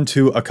move on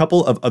to a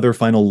couple of other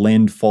final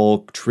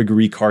Landfall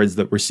triggery cards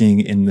that we're seeing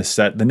in the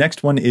set. The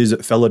next one is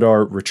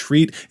Felidar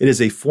Retreat. It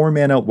is a 4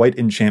 mana white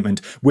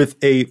enchantment with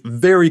a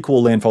very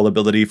cool landfall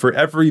ability. For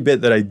every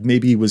bit that I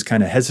maybe was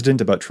kind of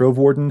hesitant about Trove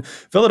Warden,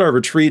 Felidar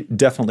Retreat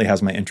definitely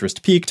has my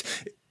interest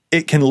piqued.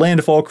 It can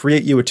landfall,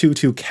 create you a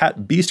 2/2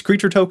 cat beast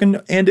creature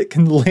token, and it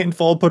can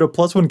landfall, put a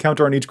 +1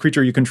 counter on each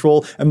creature you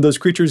control, and those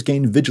creatures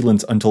gain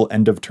vigilance until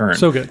end of turn.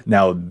 So good.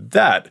 Now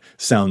that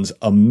sounds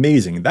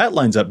amazing. That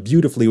lines up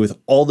beautifully with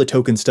all the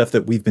token stuff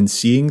that we've been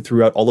seeing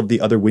throughout all of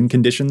the other win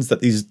conditions that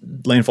these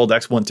landfall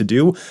decks want to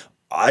do.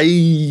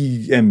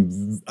 I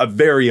am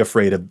very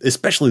afraid of,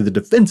 especially the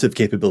defensive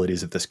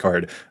capabilities of this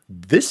card.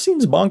 This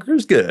seems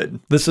bonkers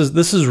good. This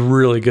is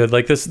really good.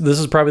 Like this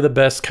is probably the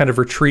best kind of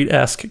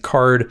retreat-esque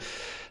card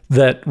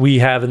that we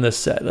have in this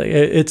set. Like,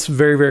 it's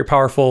very, very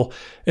powerful.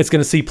 It's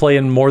going to see play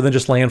in more than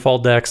just Landfall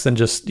decks and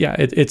just,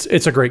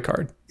 it's a great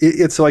card.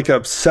 It's like a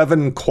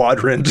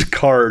 7-quadrant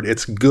card.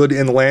 It's good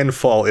in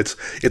Landfall. It's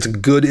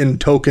good in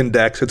token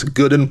decks. It's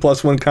good in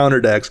 +1 counter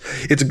decks.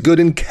 It's good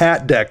in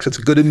cat decks. It's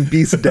good in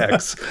beast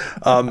decks.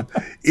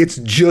 It's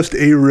just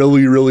a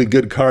really, really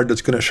good card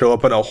that's going to show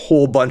up in a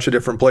whole bunch of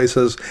different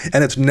places.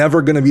 And it's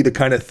never going to be the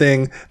kind of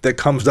thing that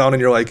comes down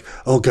and you're like,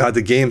 oh God,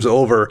 the game's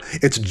over.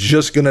 It's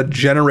just going to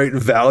generate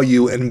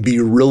value and be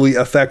really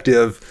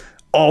effective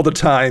all the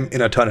time in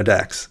a ton of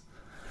decks.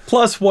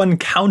 +1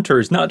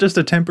 counters, not just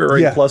a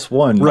temporary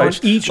 +1. Right.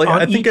 Each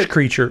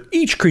creature.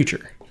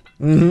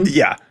 Mm-hmm.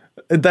 Yeah.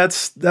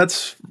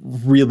 That's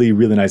really,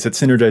 really nice. It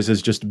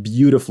synergizes just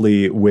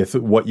beautifully with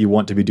what you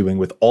want to be doing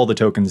with all the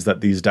tokens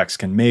that these decks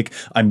can make.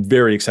 I'm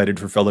very excited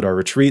for Felidar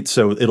Retreat.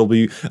 So it'll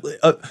be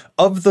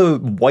of the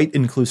white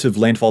inclusive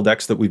landfall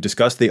decks that we've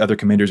discussed, the other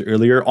commanders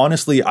earlier.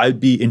 Honestly, I'd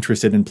be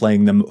interested in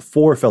playing them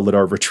for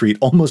Felidar Retreat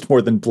almost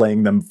more than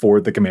playing them for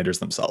the commanders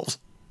themselves.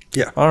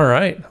 Yeah. All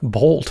right.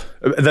 Bold.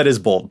 That is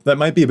bold. That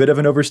might be a bit of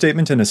an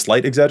overstatement and a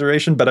slight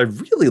exaggeration, but I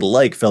really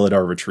like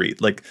Felidar Retreat.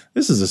 Like,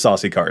 this is a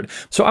saucy card.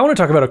 So I want to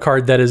talk about a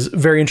card that is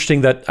very interesting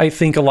that I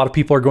think a lot of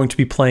people are going to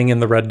be playing in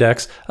the red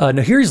decks.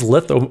 Now here's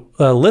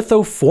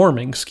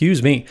Lithoforming,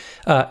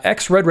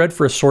 X red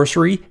for a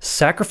sorcery,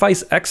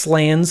 sacrifice X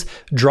lands,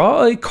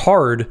 draw a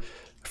card.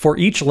 For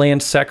each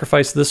land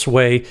sacrificed this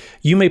way,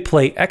 you may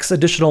play X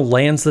additional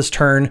lands this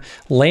turn.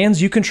 Lands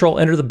you control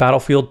enter the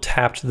battlefield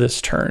tapped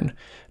this turn.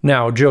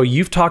 Now, Joe,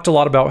 you've talked a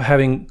lot about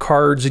having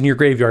cards in your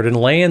graveyard and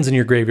lands in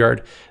your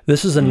graveyard.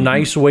 This is a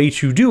nice way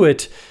to do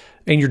it,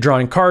 and you're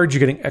drawing cards, you're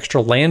getting extra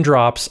land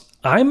drops.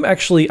 I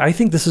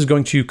think this is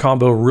going to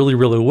combo really,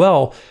 really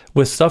well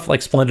with stuff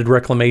like Splendid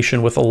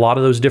Reclamation with a lot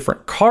of those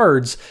different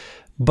cards,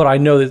 but I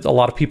know that a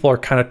lot of people are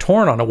kind of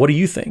torn on it. What do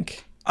you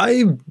think?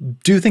 I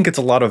do think it's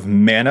a lot of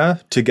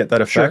mana to get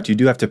that effect. Sure. You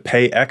do have to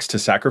pay X to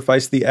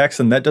sacrifice the X,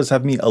 and that does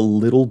have me a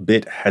little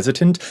bit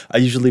hesitant. I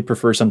usually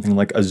prefer something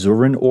like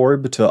Azuran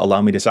Orb to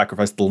allow me to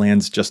sacrifice the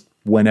lands just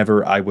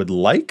whenever I would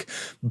like.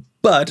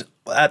 But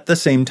at the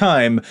same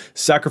time,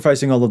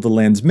 sacrificing all of the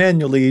lands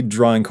manually,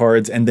 drawing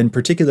cards, and then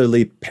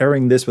particularly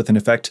pairing this with an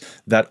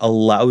effect that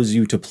allows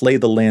you to play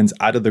the lands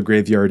out of the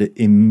graveyard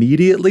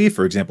immediately,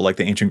 for example, like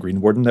the Ancient Green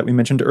Warden that we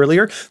mentioned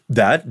earlier,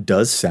 that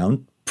does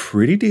sound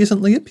pretty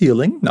decently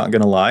appealing, not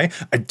gonna lie.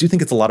 I do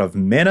think it's a lot of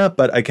mana,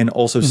 but I can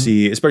also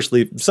see,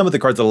 especially some of the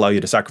cards that allow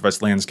you to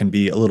sacrifice lands can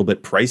be a little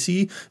bit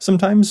pricey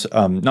sometimes,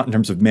 not in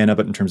terms of mana,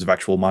 but in terms of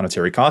actual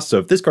monetary cost. So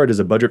if this card is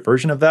a budget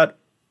version of that,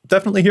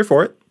 definitely here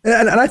for it.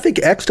 And I think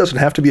X doesn't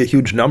have to be a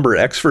huge number.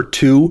 X for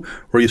 2,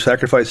 where you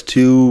sacrifice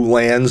 2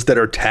 lands that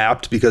are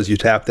tapped because you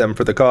tap them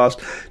for the cost,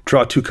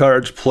 draw 2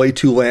 cards, play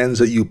 2 lands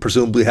that you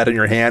presumably had in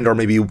your hand, or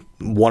maybe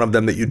one of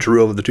them that you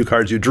drew of the 2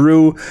 cards you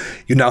drew.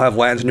 You now have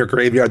lands in your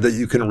graveyard that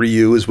you can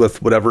reuse with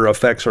whatever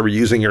effects are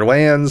reusing your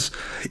lands.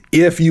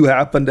 If you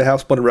happen to have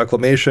Splendid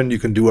Reclamation, you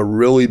can do a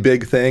really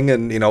big thing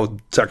and,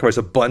 sacrifice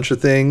a bunch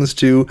of things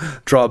to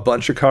draw a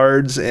bunch of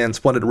cards, and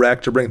Splendid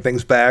Rec to bring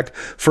things back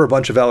for a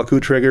bunch of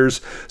Valakut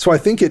triggers. So I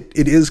think it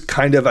is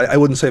kind of, I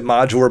wouldn't say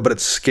modular, but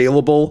it's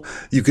scalable.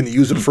 You can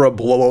use it for a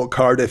blowout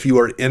card if you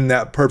are in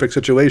that perfect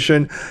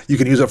situation. You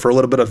can use it for a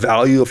little bit of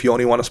value if you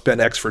only want to spend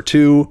X for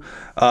 2.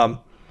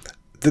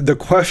 The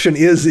question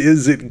is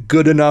it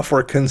good enough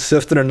or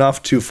consistent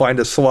enough to find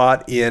a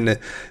slot in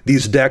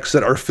these decks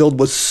that are filled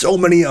with so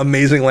many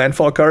amazing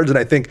landfall cards? And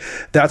I think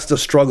that's the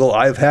struggle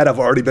I've had. I've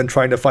already been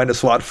trying to find a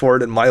slot for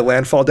it in my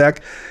landfall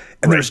deck.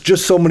 And there's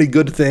just so many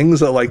good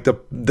things that like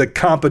the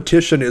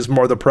competition is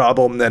more the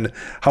problem than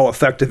how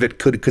effective it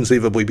could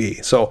conceivably be.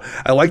 So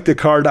I like the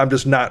card. I'm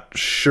just not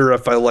sure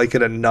if I like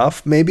it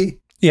enough, maybe.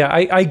 Yeah,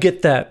 I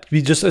get that.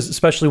 Just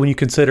especially when you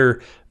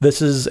consider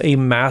this is a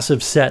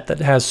massive set that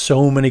has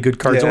so many good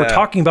cards that we're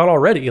talking about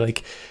already.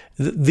 Like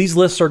these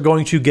lists are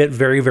going to get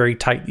very, very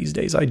tight these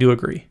days. I do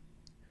agree.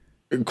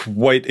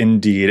 Quite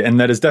indeed. And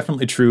that is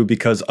definitely true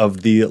because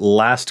of the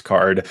last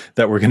card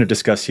that we're going to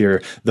discuss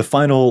here. The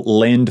final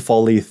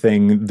landfall-y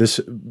thing, this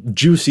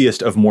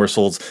juiciest of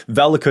morsels,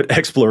 Valakut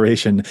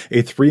Exploration,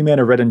 a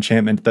 3-mana red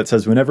enchantment that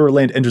says whenever a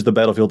land enters the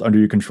battlefield under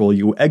your control,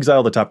 you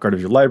exile the top card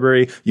of your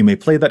library. You may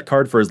play that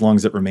card for as long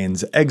as it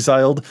remains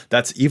exiled.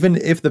 That's even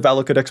if the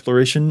Valakut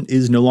Exploration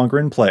is no longer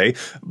in play.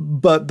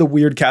 But the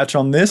weird catch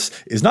on this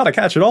is not a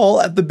catch at all.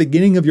 At the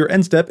beginning of your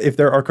end step, if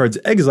there are cards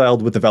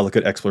exiled with the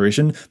Valakut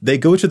Exploration, they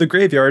go to the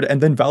graveyard, and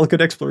then Valakut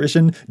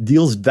Exploration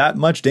deals that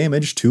much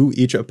damage to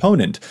each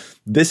opponent.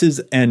 This is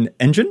an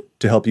engine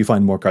to help you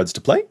find more cards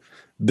to play.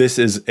 This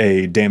is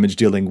a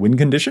damage-dealing win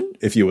condition,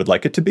 if you would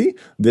like it to be.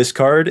 This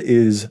card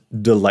is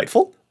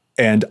delightful,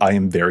 and I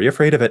am very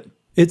afraid of it.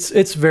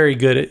 It's very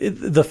good.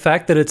 The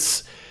fact that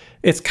it's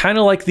kind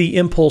of like the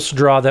impulse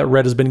draw that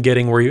Red has been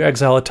getting, where you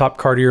exile a top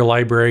card of your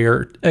library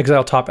or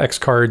exile top X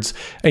cards,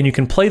 and you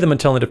can play them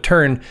until end of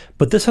turn.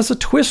 But this has a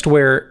twist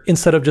where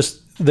instead of just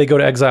they go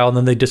to exile and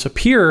then they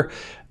disappear,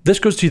 this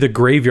goes to the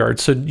graveyard.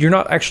 So you're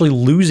not actually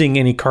losing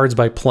any cards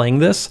by playing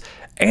this.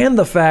 And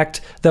the fact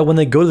that when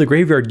they go to the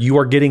graveyard, you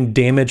are getting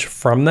damage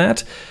from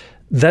that.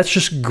 That's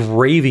just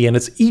gravy, and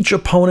it's each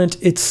opponent.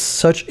 It's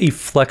such a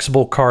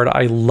flexible card.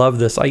 I love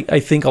this. I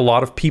think a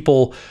lot of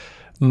people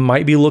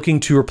might be looking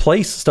to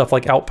replace stuff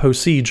like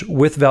Outpost Siege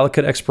with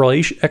Valakut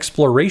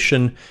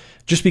Exploration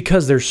just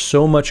because there's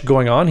so much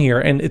going on here,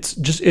 and it's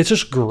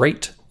just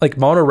great. Like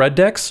mono red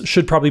decks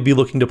should probably be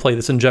looking to play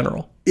this in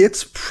general.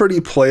 It's pretty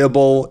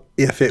playable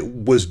if it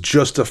was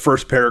just a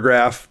first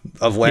paragraph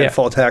of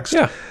landfall text.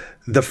 Yeah.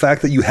 The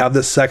fact that you have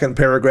this second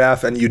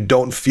paragraph and you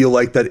don't feel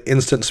like that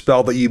instant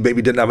spell that you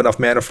maybe didn't have enough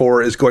mana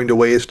for is going to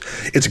waste.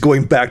 It's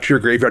going back to your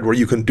graveyard where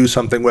you can do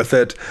something with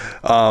it,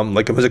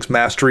 like a Physics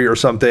Mastery or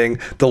something.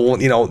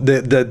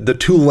 The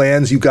 2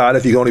 lands you got,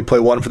 if you only play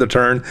 1 for the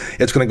turn,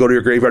 it's going to go to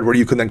your graveyard where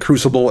you can then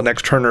Crucible it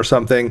next turn or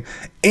something,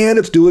 and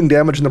it's doing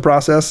damage in the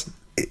process.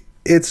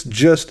 It's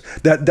just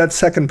that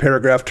second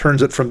paragraph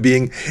turns it from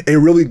being a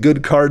really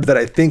good card that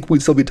I think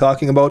we'd still be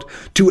talking about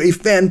to a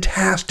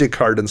fantastic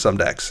card in some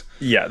decks.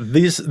 Yeah,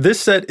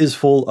 this set is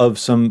full of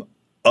some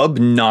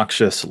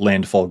obnoxious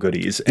landfall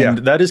goodies, and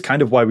that is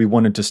kind of why we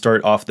wanted to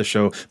start off the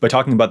show by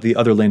talking about the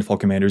other landfall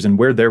commanders and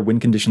where their win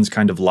conditions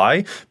kind of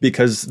lie,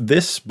 because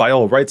this, by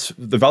all rights,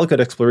 the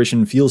Valakut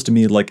Exploration feels to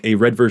me like a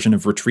red version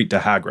of Retreat to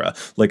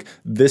Hagra. Like,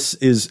 this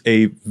is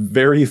a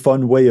very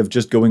fun way of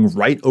just going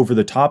right over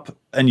the top,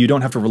 and you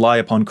don't have to rely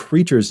upon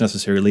creatures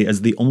necessarily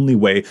as the only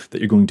way that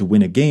you're going to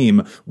win a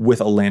game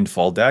with a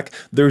landfall deck.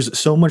 There's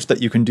so much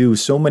that you can do,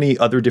 so many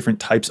other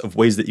different types of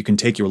ways that you can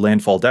take your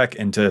landfall deck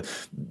into,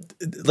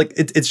 like,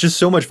 it's just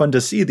so much fun to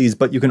see these,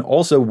 but you can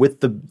also, with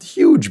the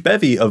huge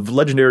bevy of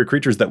legendary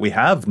creatures that we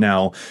have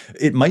now,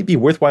 it might be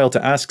worthwhile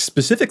to ask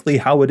specifically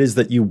how it is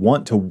that you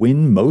want to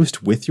win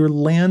most with your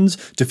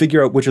lands, to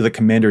figure out which of the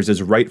commanders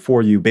is right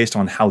for you based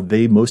on how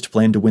they most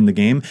plan to win the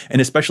game, and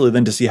especially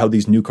then to see how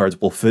these new cards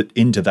will fit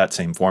into that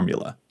same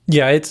formula.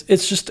 Yeah, it's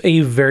just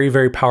a very,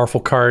 very powerful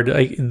card.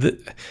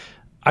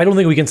 I don't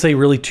think we can say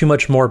really too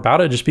much more about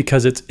it just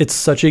because it's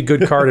such a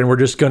good card, and we're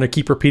just going to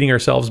keep repeating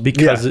ourselves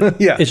because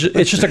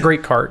it's just a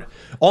great card.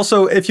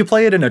 Also, if you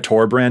play it in a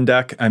Tor brand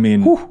deck, I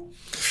mean,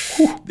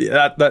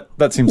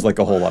 that seems like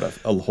a whole lot of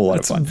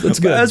fun. That's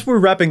good. As we're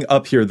wrapping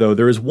up here, though,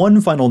 there is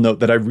one final note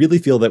that I really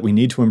feel that we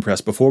need to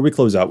impress before we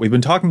close out. We've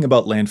been talking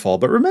about landfall,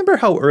 but remember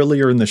how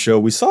earlier in the show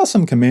we saw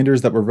some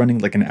commanders that were running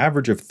like an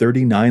average of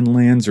 39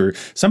 lands, or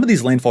some of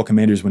these landfall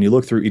commanders, when you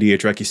look through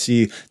EDHREC, you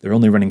see they're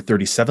only running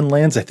 37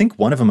 lands. I think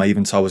one of them I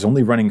even saw was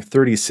only running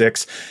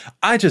 36.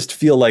 I just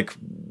feel like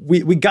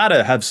we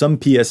gotta have some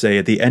PSA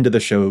at the end of the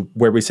show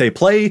where we say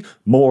play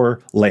more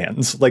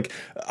lands. Like,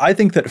 I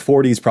think that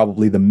 40 is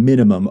probably the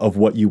minimum of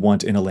what you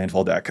want in a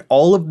landfall deck.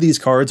 All of these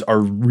cards are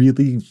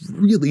really,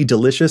 really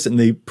delicious, and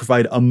they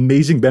provide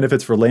amazing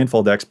benefits for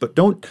landfall decks, but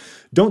don't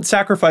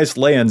sacrifice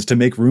lands to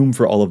make room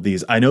for all of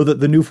these. I know that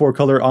the new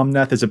 4-color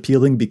Omnath is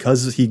appealing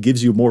because he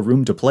gives you more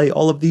room to play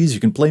all of these. You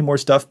can play more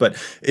stuff, but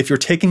if you're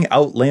taking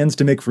out lands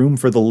to make room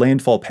for the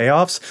landfall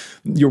payoffs,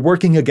 you're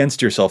working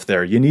against yourself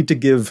there. You need to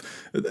give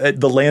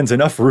the lands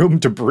enough room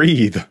to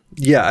breathe.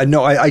 Yeah,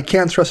 no, I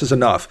can't stress this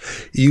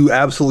enough. You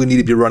absolutely need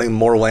to be running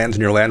more lands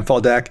in your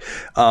landfall deck.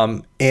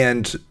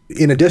 And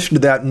in addition to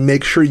that,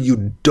 make sure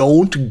you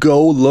don't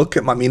go look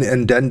at my Mina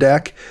and Den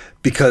deck,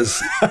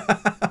 because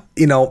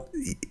you know,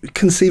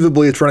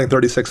 conceivably it's running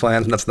 36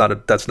 lands, and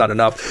that's not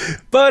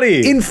enough.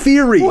 Buddy, in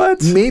theory,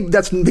 what? maybe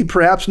that's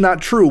perhaps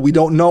not true. We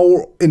don't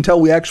know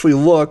until we actually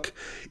look.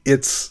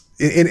 And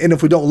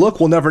if we don't look,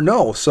 we'll never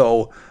know.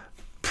 So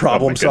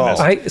problem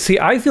solved.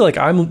 I feel like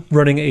I'm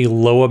running a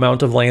low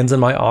amount of lands in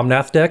my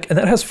Omnath deck, and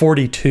that has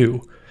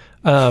 42.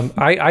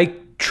 I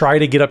try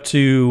to get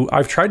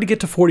I've tried to get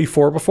to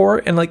 44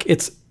 before, and like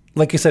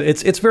you said,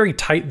 it's very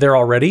tight there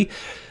already.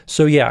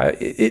 So yeah,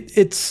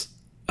 it's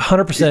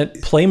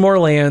 100% play more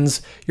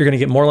lands. You're going to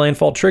get more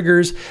landfall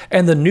triggers,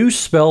 and the new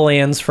spell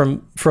lands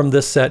from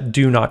this set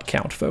do not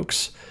count,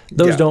 folks.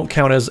 Those don't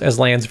count as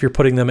lands if you're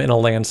putting them in a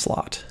land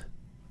slot.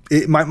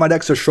 My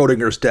deck's a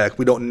Schrodinger's deck.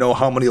 We don't know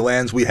how many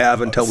lands we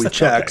have until we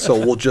check, so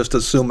we'll just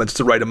assume it's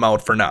the right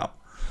amount for now.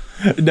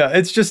 No,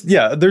 it's just,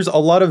 yeah, there's a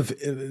lot of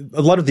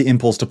the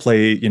impulse to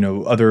play, you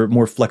know, other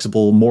more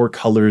flexible, more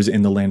colors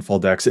in the landfall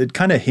decks. It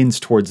kind of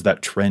hints towards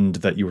that trend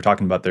that you were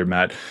talking about there,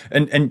 Matt.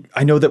 And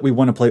I know that we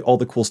want to play all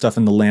the cool stuff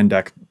in the land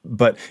deck,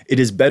 but it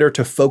is better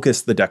to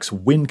focus the deck's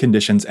win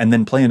conditions and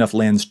then play enough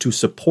lands to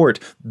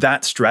support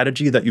that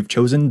strategy that you've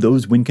chosen,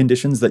 those win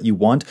conditions that you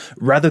want,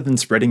 rather than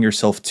spreading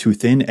yourself too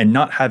thin and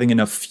not having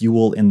enough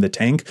fuel in the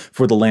tank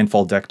for the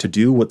landfall deck to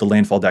do what the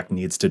landfall deck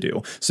needs to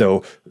do.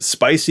 So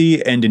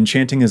spicy and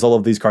enchanting as all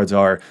of these cards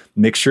are,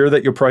 make sure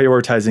that you're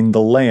prioritizing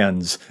the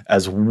lands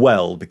as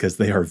well, because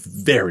they are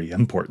very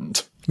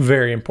important.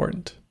 Very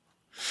important.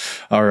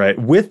 All right.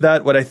 With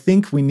that, what I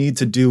think we need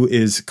to do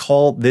is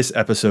call this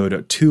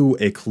episode to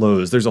a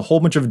close. There's a whole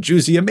bunch of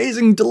juicy,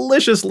 amazing,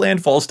 delicious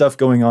landfall stuff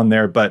going on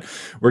there, but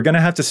we're going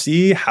to have to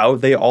see how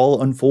they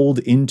all unfold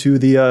into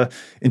the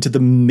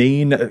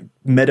main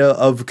meta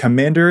of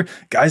Commander.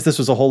 Guys, this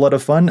was a whole lot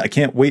of fun. I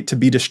can't wait to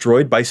be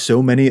destroyed by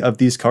so many of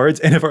these cards.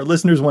 And if our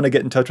listeners want to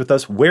get in touch with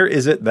us, where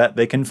is it that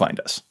they can find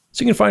us?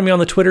 So you can find me on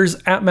the Twitters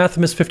at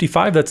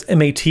Mathimus55. That's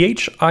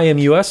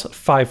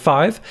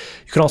MATHIMUS55.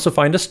 You can also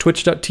find us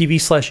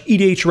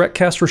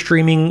twitch.tv/EDHRECast. We're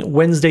streaming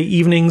Wednesday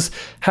evenings,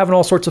 having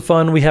all sorts of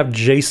fun. We have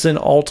Jason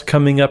Alt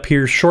coming up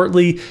here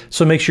shortly,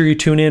 so make sure you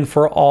tune in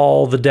for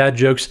all the dad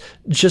jokes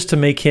just to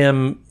make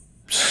him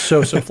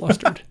so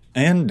flustered.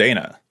 And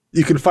Dana.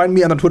 You can find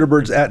me on the Twitter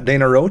birds at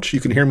Dana Roach. You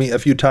can hear me a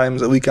few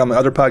times a week on my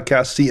other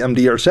podcast,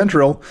 CMDR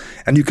Central.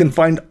 And you can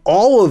find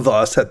all of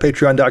us at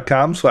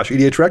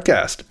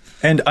patreon.com/EDHRECast.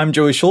 And I'm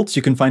Joey Schultz.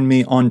 You can find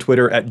me on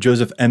Twitter at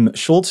Joseph M.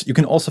 Schultz. You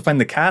can also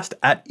find the cast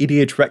at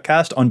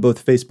EDHRECast on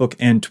both Facebook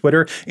and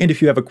Twitter. And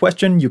if you have a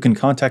question, you can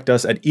contact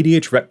us at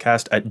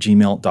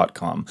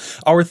edhrecast@gmail.com.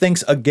 Our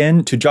thanks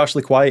again to Josh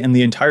Lequai and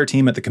the entire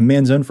team at the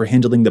Command Zone for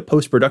handling the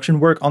post-production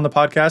work on the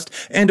podcast.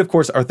 And of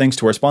course, our thanks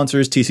to our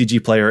sponsors, TCG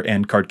Player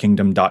and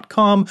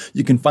CardKingdom.com.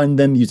 You can find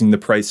them using the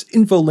price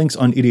info links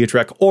on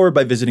EDHREC or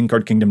by visiting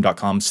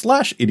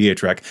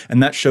CardKingdom.com/EDHREC.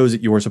 And that shows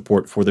your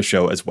support for the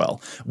show as well.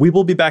 We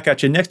will be back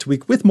at you next week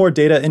with more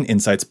data and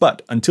insights,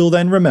 but until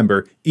then,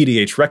 remember,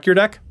 EDHREC your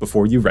deck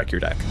before you wreck your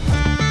deck.